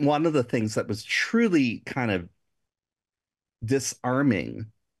 Because I think one of the things that was truly kind of disarming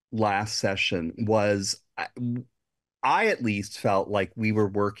last session was I at least felt like we were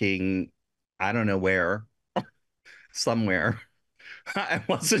working, I don't know where, somewhere. I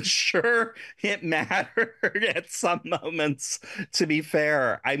wasn't sure it mattered at some moments, to be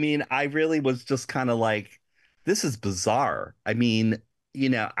fair. I mean, I really was just kind of like, this is bizarre. I mean,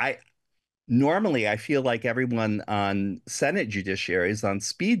 normally I feel like everyone on Senate judiciary is on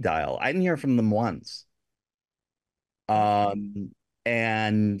speed dial. I didn't hear from them once.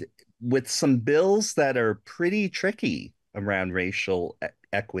 And with some bills that are pretty tricky around racial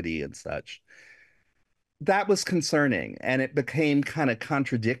equity and such, that was concerning, and it became kind of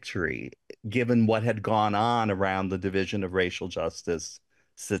contradictory given what had gone on around the Division of Racial Justice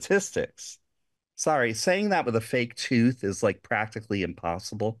Statistics. Sorry, saying that with a fake tooth is like practically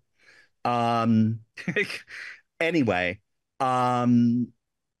impossible. Um, anyway,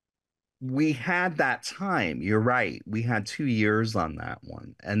 we had that time. You're right. We had 2 years on that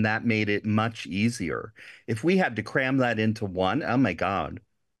one, and that made it much easier. If we had to cram that into one, oh my God.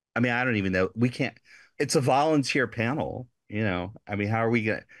 I mean, I don't even know. We can't. It's a volunteer panel, I mean, how are we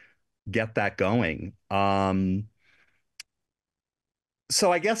gonna get that going?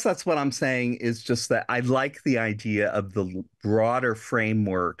 So I guess that's what I'm saying, is just that I like the idea of the broader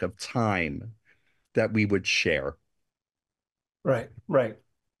framework of time that we would share. Right.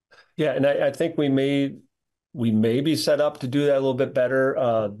 Yeah, and I think we may be set up to do that a little bit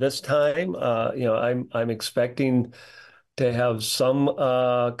better this time. I'm expecting to have some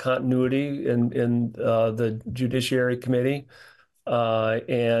continuity in the Judiciary Committee.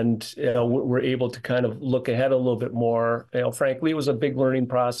 And we're able to kind of look ahead a little bit more. Frankly, it was a big learning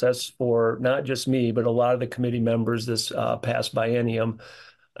process for not just me, but a lot of the committee members this past biennium.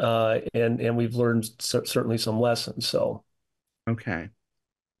 And we've learned certainly some lessons. So, okay.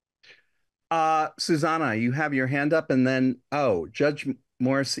 Susanna, you have your hand up, and then Judge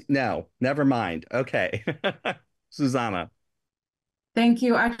Morrissey. No, never mind. Okay. Susanna. Thank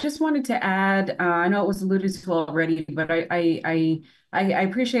you. I just wanted to add, I know it was alluded to already, but I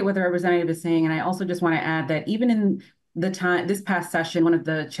appreciate what the representative is saying. And I also just want to add that even in this past session, one of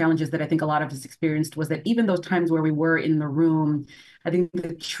the challenges that I think a lot of us experienced was that even those times where we were in the room, I think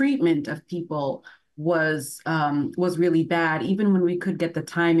the treatment of people was really bad, even when we could get the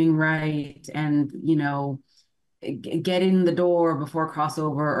timing right and, get in the door before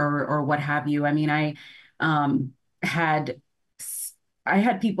crossover or what have you. I mean, um, had I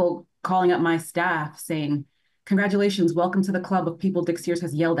had people calling up my staff saying, "Congratulations, welcome to the club of people Dick Sears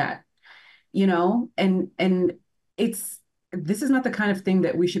has yelled at," and this is not the kind of thing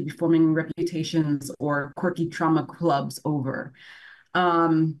that we should be forming reputations or quirky trauma clubs over.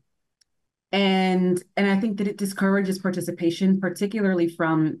 And I think that it discourages participation, particularly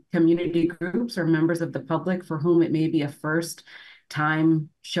from community groups or members of the public for whom it may be a first time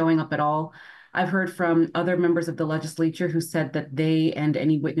showing up at all. I've heard from other members of the legislature who said that they and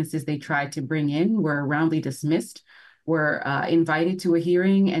any witnesses they tried to bring in were roundly dismissed, were invited to a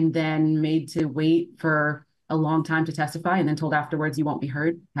hearing and then made to wait for a long time to testify and then told afterwards, "You won't be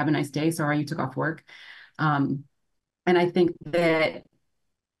heard. Have a nice day. Sorry you took off work." And I think that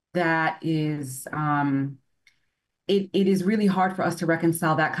is it is really hard for us to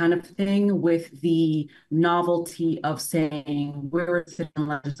reconcile that kind of thing with the novelty of saying we're a citizen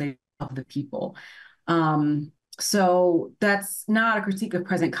legislature of the people. So that's not a critique of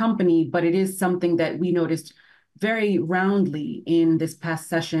present company, but it is something that we noticed very roundly in this past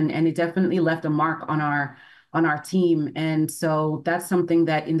session, and it definitely left a mark on our team. And so that's something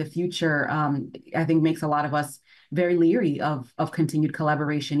that in the future, I think makes a lot of us very leery of continued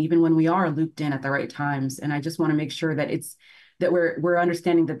collaboration, even when we are looped in at the right times. And I just want to make sure that we're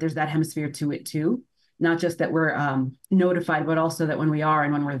understanding that there's that hemisphere to it too, not just that we're notified, but also that when we are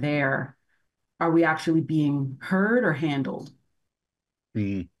and when we're there, are we actually being heard or handled?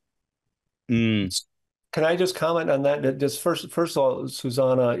 Can I just comment on that? Just first of all,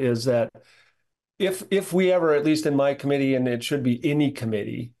 Susanna, is that if we ever, at least in my committee, and it should be any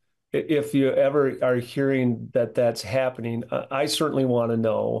committee, if you ever are hearing that that's happening, I certainly want to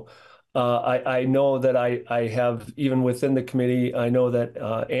know. I know that I have, even within the committee, I know that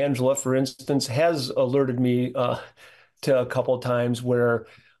Angela, for instance, has alerted me to a couple of times where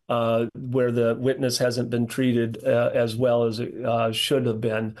the witness hasn't been treated as well as it should have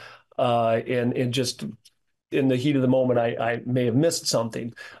been. And just in the heat of the moment, I may have missed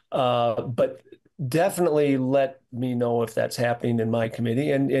something. But definitely let me know if that's happening in my committee,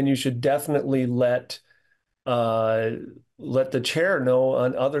 and you should definitely let the chair know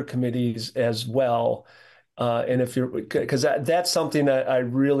on other committees as well. And if because that's something that I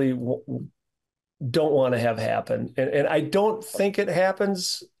really don't want to have happen, and I don't think it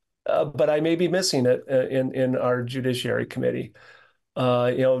happens, but I may be missing it in our Judiciary Committee.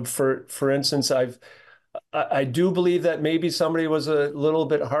 For instance, I do believe that maybe somebody was a little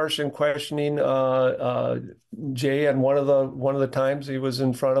bit harsh in questioning Jay, and one of the times he was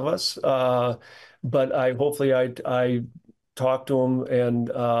in front of us. But hopefully I talked to him and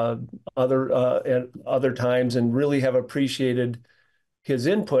other times, and really have appreciated his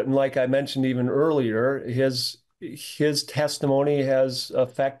input. And like I mentioned even earlier, his testimony has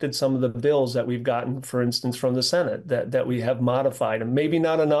affected some of the bills that we've gotten, for instance, from the Senate that we have modified, and maybe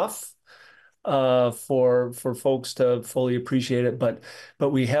not enough for folks to fully appreciate it, but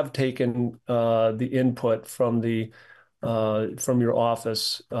we have taken the input from your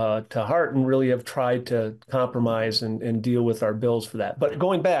office to heart, and really have tried to compromise and deal with our bills for that. But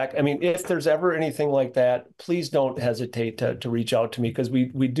going back, I mean, if there's ever anything like that, please don't hesitate to reach out to me, because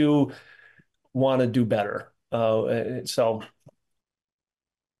we do want to do better. So.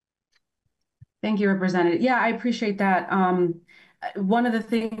 Thank you, Representative. Yeah, I appreciate that. One of the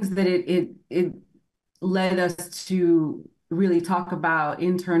things that it led us to really talk about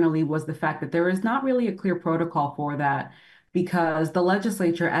internally was the fact that there is not really a clear protocol for that, because the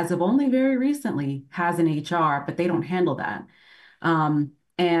legislature, as of only very recently, has an HR, but they don't handle that.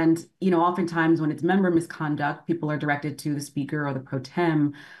 And oftentimes when it's member misconduct, people are directed to the speaker or the pro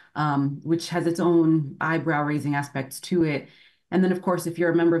tem, which has its own eyebrow-raising aspects to it. And then, of course, if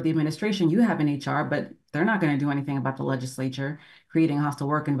you're a member of the administration, you have an HR, but they're not going to do anything about the legislature creating a hostile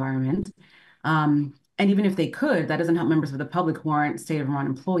work environment. And even if they could, that doesn't help members of the public who aren't state of Vermont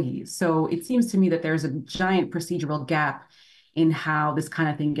employees. So it seems to me that there's a giant procedural gap in how this kind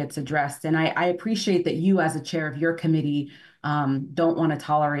of thing gets addressed. And I appreciate that you, as a chair of your committee, don't want to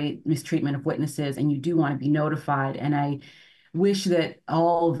tolerate mistreatment of witnesses, and you do want to be notified. And I wish that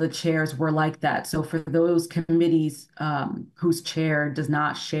all the chairs were like that. So for those committees whose chair does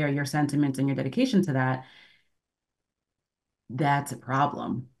not share your sentiments and your dedication to that, that's a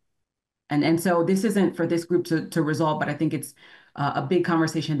problem. And so this isn't for this group to resolve, but I think it's a big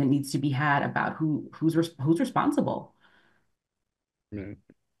conversation that needs to be had about who's responsible.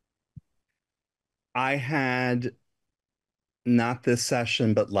 I had, not this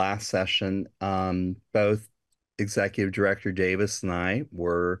session, but last session, both Executive Director Davis and I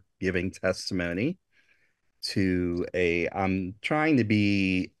were giving testimony to I'm trying to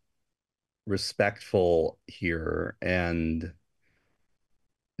be respectful here and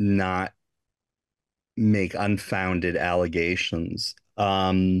not make unfounded allegations.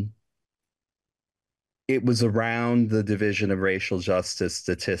 It was around the Division of Racial Justice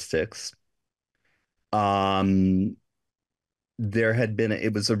Statistics. It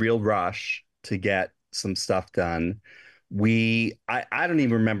was a real rush to get some stuff done. I don't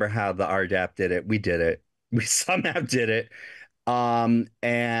even remember how the RDAP did it. We did it. We somehow did it.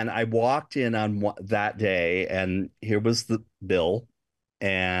 And I walked in on that day, and here was the bill.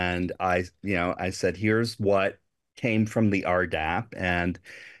 And I said, here's what came from the RDAP. And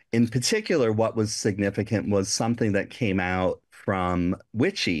in particular, what was significant was something that came out from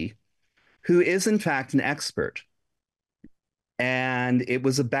Witchy, who is in fact an expert. And it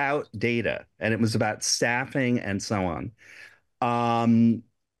was about data, and it was about staffing and so on.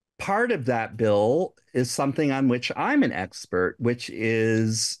 Part of that bill is something on which I'm an expert, which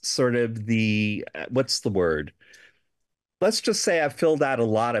is sort of what's the word? Let's just say I've filled out a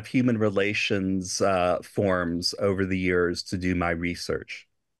lot of human relations forms over the years to do my research.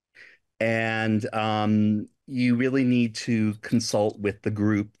 And you really need to consult with the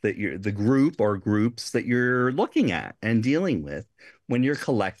group or groups that you're looking at and dealing with when you're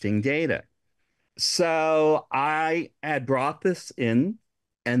collecting data. So I had brought this in,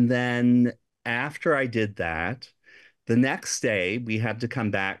 and then after I did that, the next day we had to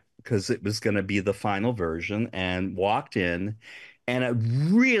come back because it was going to be the final version, and walked in, and a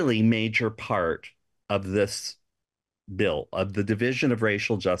really major part of this bill, of the Division of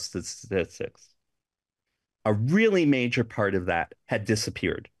Racial Justice Statistics, a really major part of that had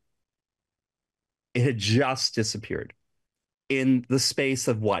disappeared. It had just disappeared in the space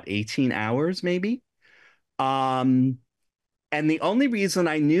of 18 hours, maybe? And the only reason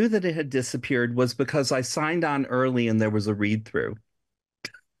I knew that it had disappeared was because I signed on early and there was a read through.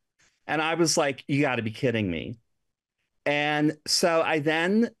 And I was like, you got to be kidding me. And so I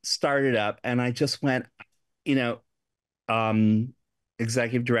then started up, and I just went, you know,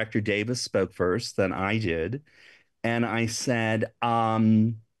 Executive Director Davis spoke first, then I did. And I said,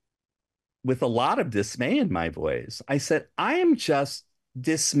 with a lot of dismay in my voice, I said, I am just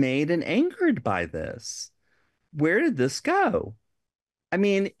dismayed and angered by this. Where did this go? I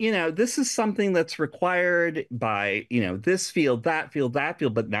mean, this is something that's required by, this field, that field, that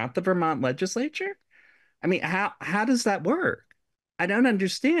field, but not the Vermont legislature. I mean, how does that work? I don't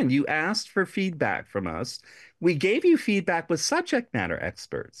understand. You asked for feedback from us. We gave you feedback with subject matter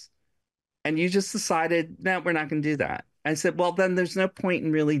experts, and you just decided, no, we're not going to do that. I said, well, then there's no point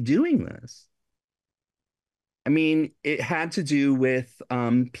in really doing this. I mean, it had to do with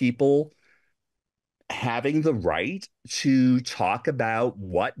people having the right to talk about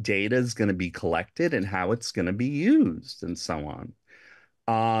what data is going to be collected and how it's going to be used and so on.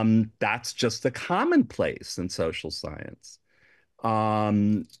 That's just a commonplace in social science.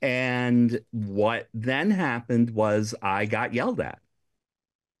 And what then happened was I got yelled at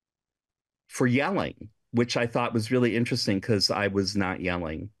for yelling, which I thought was really interesting because I was not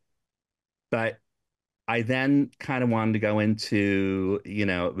yelling. But I then kind of wanted to go into,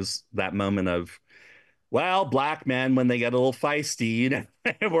 it was that moment of, well, black men, when they get a little feisty,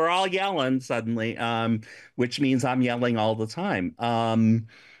 we're all yelling suddenly, which means I'm yelling all the time,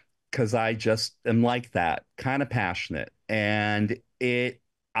 because I just am like that, kind of passionate. And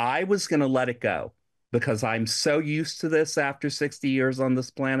I was going to let it go because I'm so used to this after 60 years on this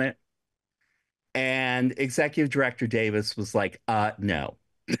planet. And Executive Director Davis was like, no,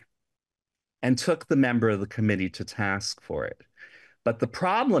 and took the member of the committee to task for it. But the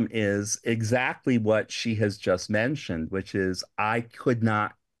problem is exactly what she has just mentioned, which is I could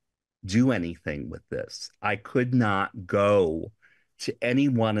not do anything with this. I could not go to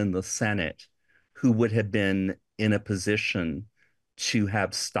anyone in the Senate who would have been in a position to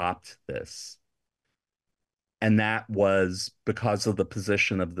have stopped this. And that was because of the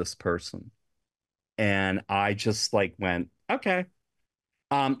position of this person. And I just like went, okay.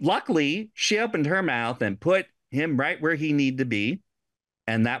 Luckily, she opened her mouth and put him right where he needed to be,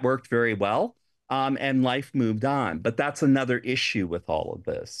 and that worked very well. And life moved on. But that's another issue with all of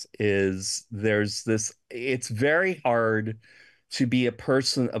this is there's this, it's very hard to be a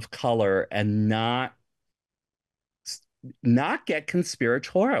person of color and not get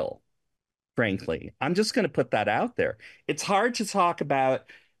conspiratorial, frankly. I'm just going to put that out there. It's hard to talk about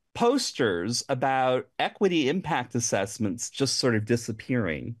posters about equity impact assessments just sort of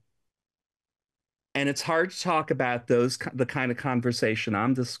disappearing. And it's hard to talk about the kind of conversation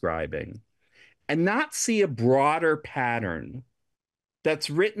I'm describing and not see a broader pattern that's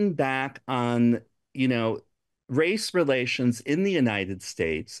written back on, you know, race relations in the United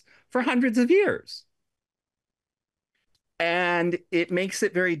States for hundreds of years. And it makes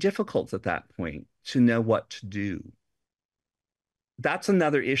it very difficult at that point to know what to do. That's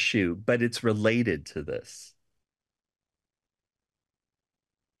another issue, but it's related to this,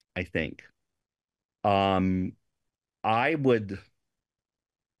 I think. Um, I would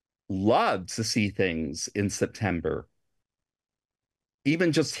love to see things in September,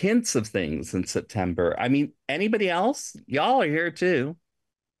 even just hints of things in September. I mean, anybody else? Y'all are here too.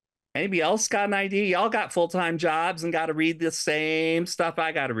 Anybody else got an idea? Y'all got full-time jobs and got to read the same stuff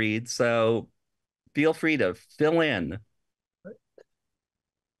I got to read. So feel free to fill in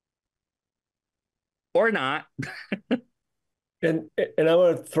or not. And I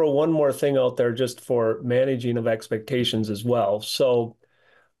want to throw one more thing out there just for managing of expectations as well. So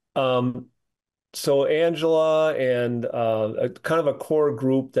Angela and kind of a core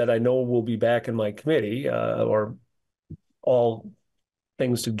group that I know will be back in my committee, or all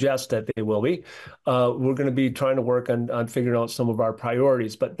things suggest that they will be. We're going to be trying to work on figuring out some of our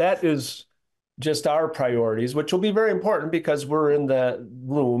priorities, but that is just our priorities, which will be very important because we're in the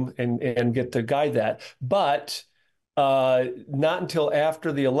room and get to guide that. But not until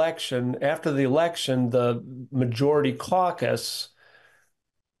after the election. After the election, the majority caucus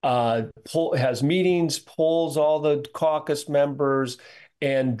has meetings, polls all the caucus members,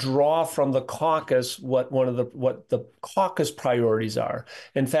 and draw from the caucus what the caucus priorities are.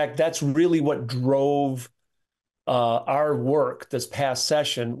 In fact, that's really what drove our work this past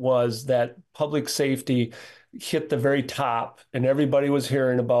session, was that public safety hit the very top and everybody was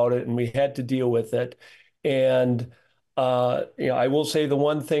hearing about it and we had to deal with it. And I will say the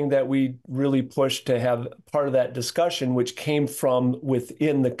one thing that we really pushed to have part of that discussion, which came from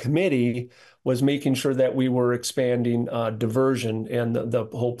within the committee, was making sure that we were expanding diversion and the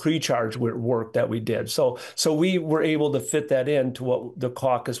whole pre-charge work that we did. So we were able to fit that into what the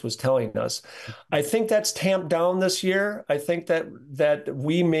caucus was telling us. I think that's tamped down this year. I think that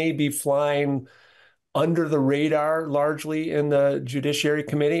we may be flying under the radar largely in the Judiciary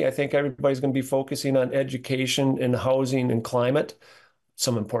Committee. I think everybody's going to be focusing on education and housing and climate,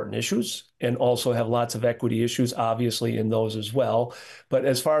 some important issues, and also have lots of equity issues, obviously, in those as well. But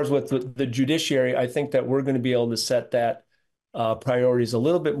as far as with the judiciary, I think that we're going to be able to set that priorities a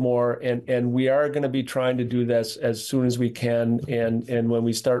little bit more, and we are going to be trying to do this as soon as we can. And when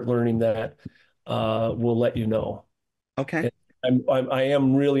we start learning that, we'll let you know. Okay. I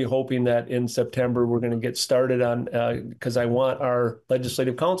am really hoping that in September we're going to get started on, because I want our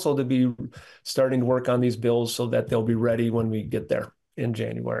legislative council to be starting to work on these bills so that they'll be ready when we get there in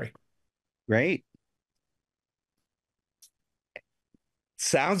January. Great.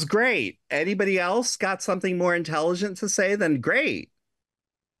 Sounds great. Anybody else got something more intelligent to say? Then great.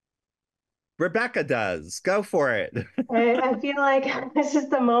 Rebecca does. Go for it. I feel like this is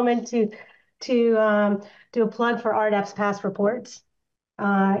the moment to do a plug for RDAP's past reports,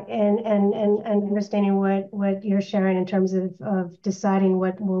 and understanding what you're sharing in terms of deciding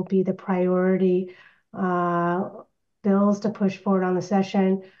what will be the priority bills to push forward on the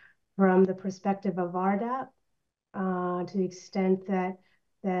session from the perspective of RDAP, to the extent that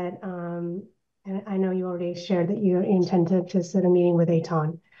and I know you already shared that you intend to set a meeting with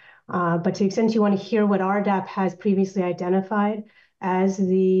Aton. But to the extent you want to hear what RDAP has previously identified as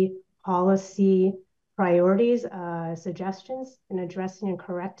the policy priorities, suggestions in addressing and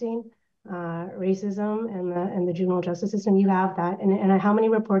correcting racism and the juvenile justice system, you have that. And how many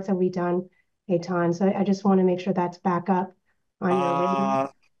reports have we done, Aton? So I just want to make sure that's back up on your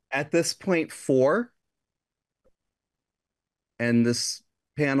radar. At this point, 4. And this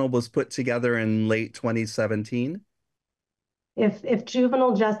panel was put together in late 2017. If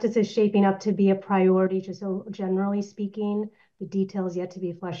juvenile justice is shaping up to be a priority, just so generally speaking, the details yet to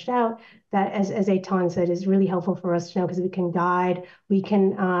be fleshed out, that as Eitan said, is really helpful for us to know, because we can guide, we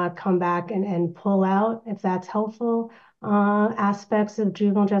can come back and pull out, if that's helpful, aspects of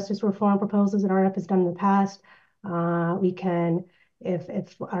juvenile justice reform proposals that RDAP has done in the past. We can,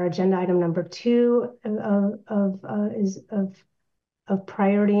 if our agenda item number 2 is of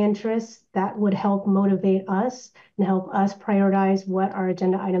priority interest, that would help motivate us and help us prioritize what our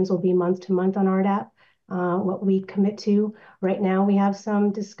agenda items will be month to month on RDAP, what we commit to. Right now, we have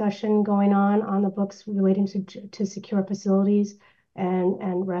some discussion going on the books relating to secure facilities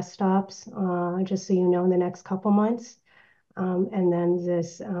and rest stops, just so you know, in the next couple months. And then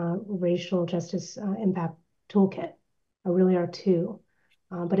this racial justice impact toolkit are really our 2.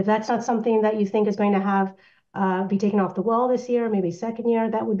 But if that's not something that you think is going to have be taken off the wall this year, maybe second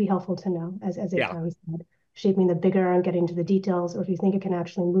year, that would be helpful to know, as Eitan said, shaping the bigger and getting to the details, or if you think it can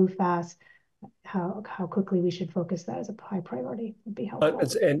actually move fast, how quickly we should focus that as a high priority would be helpful.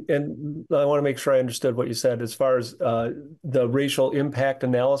 And I want to make sure I understood what you said as far as the racial impact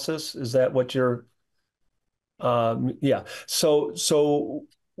analysis. Is that what you're? Yeah. So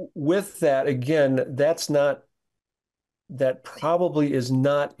with that, again, that probably is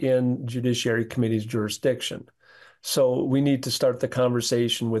not in Judiciary Committee's jurisdiction. So we need to start the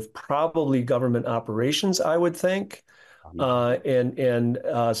conversation with probably government operations, I would think, and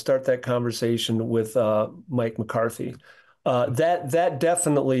start that conversation with Mike McCarthy. That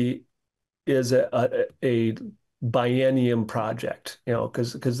definitely is a biennium project,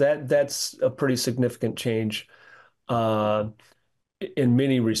 because that's a pretty significant change in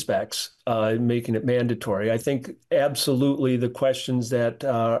many respects, making it mandatory. I think absolutely the questions that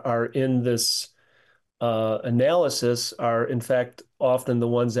are in this analysis are, in fact, often the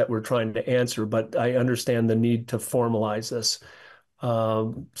ones that we're trying to answer, but I understand the need to formalize this.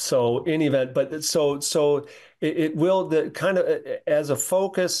 So in event, but so it will kind of as a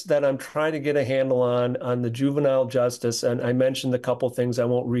focus that I'm trying to get a handle on the juvenile justice. And I mentioned a couple things I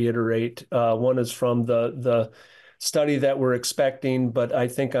won't reiterate. One is from the study that we're expecting, but I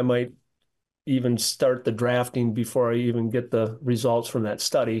think I might even start the drafting before I even get the results from that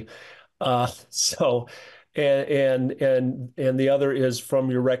study. So, and the other is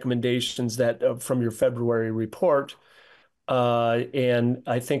from your recommendations that from your February report. And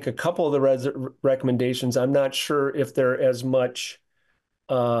I think a couple of the recommendations, I'm not sure if they're as much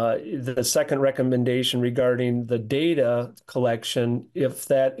the second recommendation regarding the data collection, if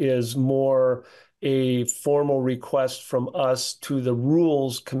that is more a formal request from us to the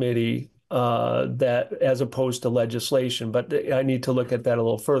Rules Committee that as opposed to legislation. But I need to look at that a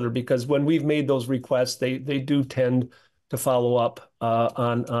little further, because when we've made those requests, they do tend to follow up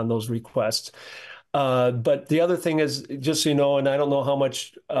on those requests. But the other thing is, just so you know, and I don't know how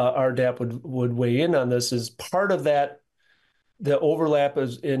much RDAP would weigh in on this, is part of that, the overlap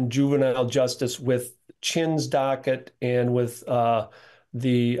is in juvenile justice with Chin's docket and with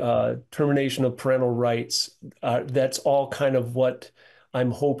the termination of parental rights. That's all kind of what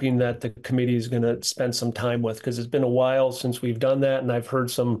I'm hoping that the committee is going to spend some time with, because it's been a while since we've done that, and I've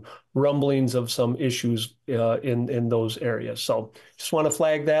heard some rumblings of some issues in those areas. So just want to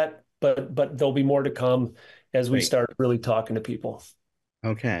flag that, but there'll be more to come as we start really talking to people.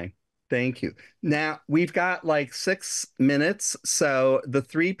 Okay. Thank you. Now, we've got like 6 minutes. So the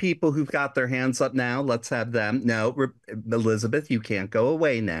 3 people who've got their hands up now, let's have them. No, Elizabeth, you can't go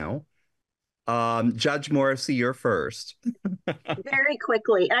away now. Judge Morrissey, you're first. Very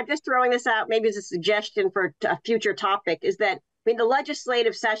quickly, and I'm just throwing this out, maybe as a suggestion for a future topic, is that, I mean, the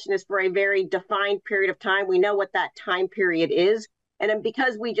legislative session is for a very defined period of time. We know what that time period is. And then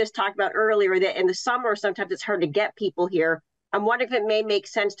because we just talked about earlier that in the summer, sometimes it's hard to get people here, I'm wondering if it may make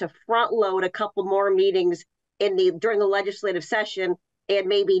sense to front load a couple more meetings during the legislative session, and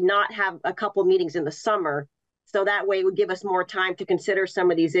maybe not have a couple meetings in the summer. So that way it would give us more time to consider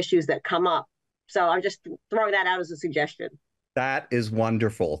some of these issues that come up. So I'm just throwing that out as a suggestion. That is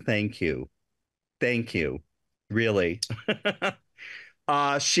wonderful. Thank you. Thank you. Really.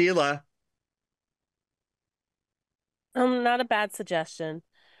 Sheila. Not a bad suggestion.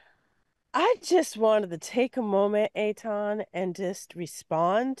 I just wanted to take a moment, Eitan, and just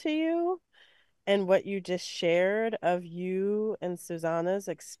respond to you and what you just shared of you and Susanna's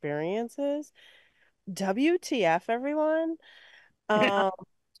experiences. WTF, everyone.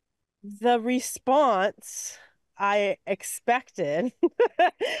 The response I expected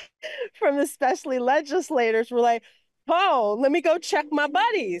from especially legislators were like, oh, let me go check my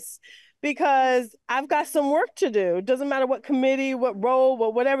buddies, because I've got some work to do. It doesn't matter what committee, what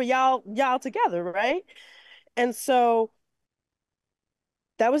role, whatever, y'all together, right? And so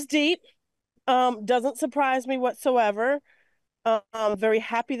that was deep. Doesn't surprise me whatsoever. I'm very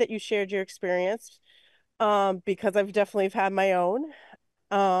happy that you shared your experience because I've definitely had my own.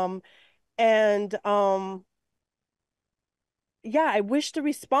 Um, and yeah, I wish the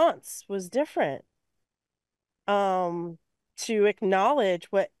response was different. To acknowledge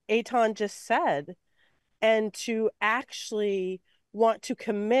what Aton just said and to actually want to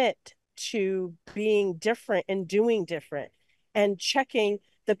commit to being different and doing different and checking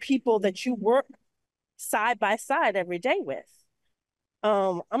the people that you work side by side every day with.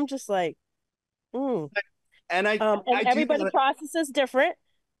 I'm just like, mm. And And I do everybody wanna, processes different,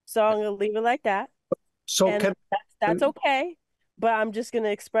 so I'm gonna leave it like that. So And can that's okay. But I'm just gonna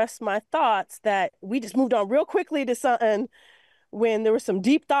express my thoughts that we just moved on real quickly to something when there were some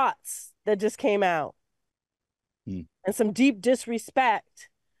deep thoughts that just came out and some deep disrespect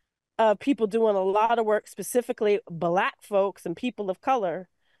of people doing a lot of work, specifically Black folks and people of color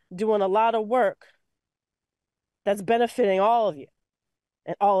doing a lot of work that's benefiting all of you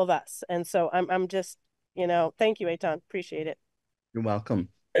and all of us. And so I'm just, thank you, Eitan. Appreciate it. you're welcome.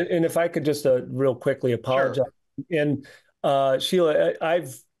 And if I could just real quickly apologize. Sure. And Sheila,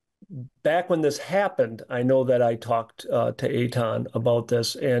 I've back when this happened, I know that I talked to Eitan about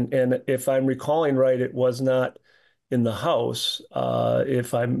this, and if I'm recalling right, it was not in the House.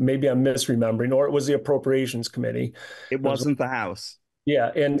 If I'm misremembering, or it was the Appropriations Committee. It wasn't the House. Yeah,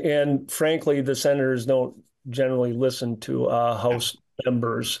 and frankly, the senators don't generally listen to House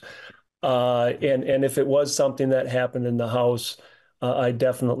members. And if it was something that happened in the House, I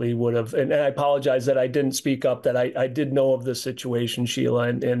definitely would have. And I apologize that I didn't speak up, that I did know of the situation, Sheila,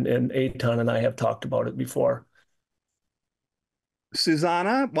 and Eitan and I have talked about it before.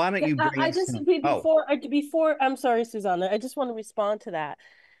 Susanna, why don't you bring I us just some... before I'm sorry, Susanna. I just want to respond to that.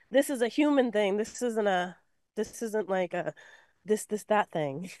 This is a human thing. This isn't like a this that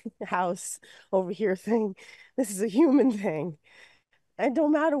thing house over here thing. This is a human thing. It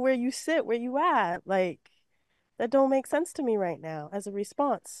don't matter where you sit, where you at. Like that don't make sense to me right now as a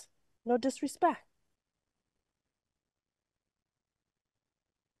response. No disrespect.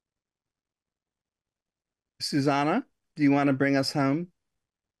 Susanna, do you want to bring us home?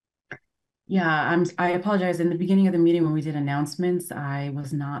 Yeah, I apologize. In the beginning of the meeting when we did announcements, I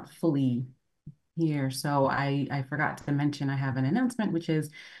was not fully here. So I forgot to mention I have an announcement, which is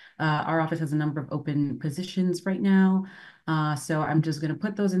our office has a number of open positions right now. So I'm just going to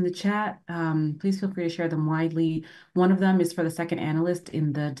put those in the chat. Please feel free to share them widely. One of them is for the second analyst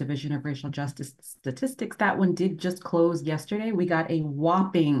in the Division of Racial Justice Statistics. That one did just close yesterday. We got a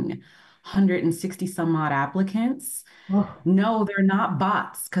whopping 160 some odd applicants. Oh. No, they're not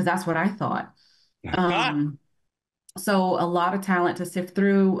bots, because that's what I thought. So a lot of talent to sift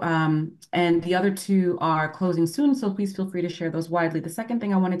through. And the other two are closing soon, so please feel free to share those widely. The second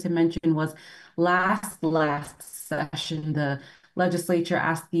thing I wanted to mention was last session, the legislature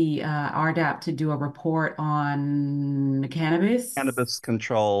asked the RDAP to do a report on cannabis. Cannabis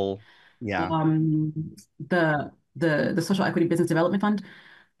control, yeah. The Social Equity Business Development Fund.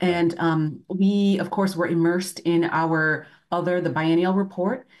 And we, of course, were immersed in the biennial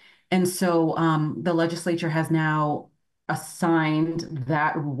report. And so the legislature has now assigned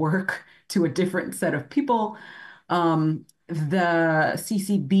that work to a different set of people. The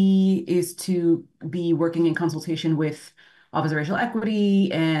CCB is to be working in consultation with Office of Racial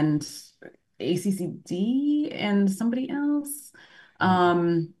Equity and ACCD and somebody else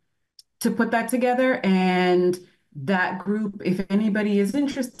to put that together. And that group, if anybody is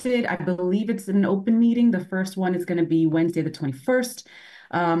interested, I believe it's an open meeting. The first one is going to be Wednesday, the 21st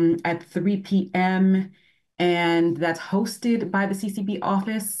at 3 p.m. And that's hosted by the CCB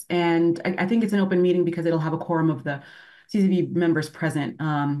office. And I think it's an open meeting because it'll have a quorum of the CCB members present.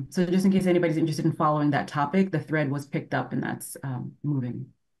 So just in case anybody's interested in following that topic, the thread was picked up and that's moving.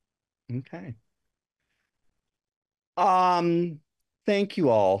 Okay. Thank you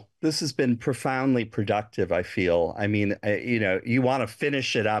all. This has been profoundly productive, I feel. I mean, you want to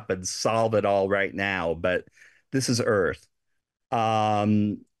finish it up and solve it all right now, but this is Earth.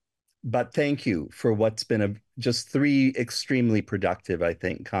 But thank you for what's been just three extremely productive, I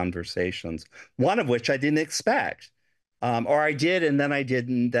think, conversations. One of which I didn't expect, or I did, and then I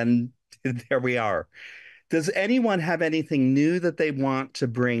didn't. Then there we are. Does anyone have anything new that they want to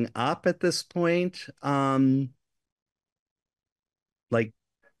bring up at this point? Like,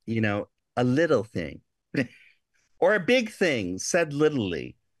 a little thing or a big thing said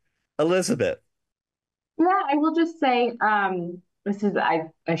littly. Elizabeth. Yeah, I will just say, I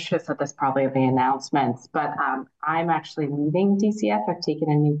should have said this probably in the announcements, but I'm actually leaving DCF. I've taken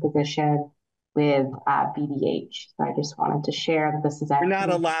a new position with VDH. So I just wanted to share that this is We're not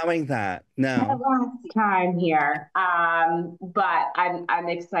allowing that. No. last time here. But I'm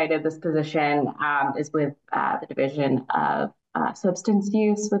excited. This position is with the Division of Substance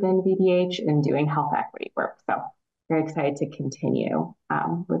Use within VDH and doing health equity work. So very excited to continue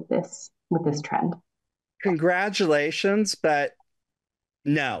with this trend. Congratulations, but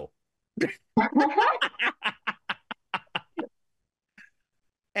no.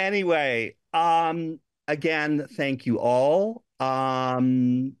 Anyway, again, thank you all.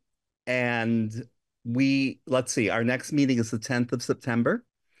 And let's see, our next meeting is the 10th of September.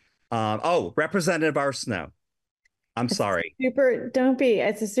 Representative Arsenault. I'm sorry. Don't be.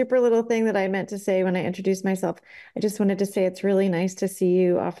 It's a super little thing that I meant to say when I introduced myself. I just wanted to say it's really nice to see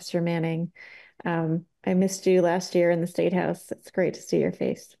you, Officer Manning. I missed you last year in the State House. It's great to see your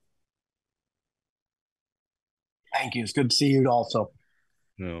face. Thank you. It's good to see you also.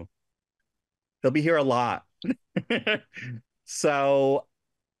 No. They'll be here a lot. So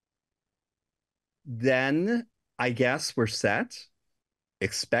then I guess we're set.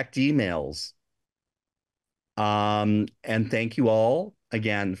 Expect emails. And thank you all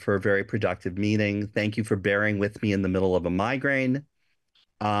again for a very productive meeting. Thank you for bearing with me in the middle of a migraine.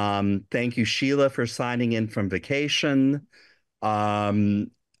 Thank you, Sheila, for signing in from vacation.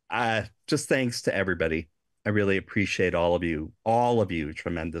 Just thanks to everybody. I really appreciate all of you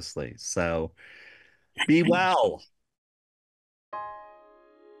tremendously. So be well.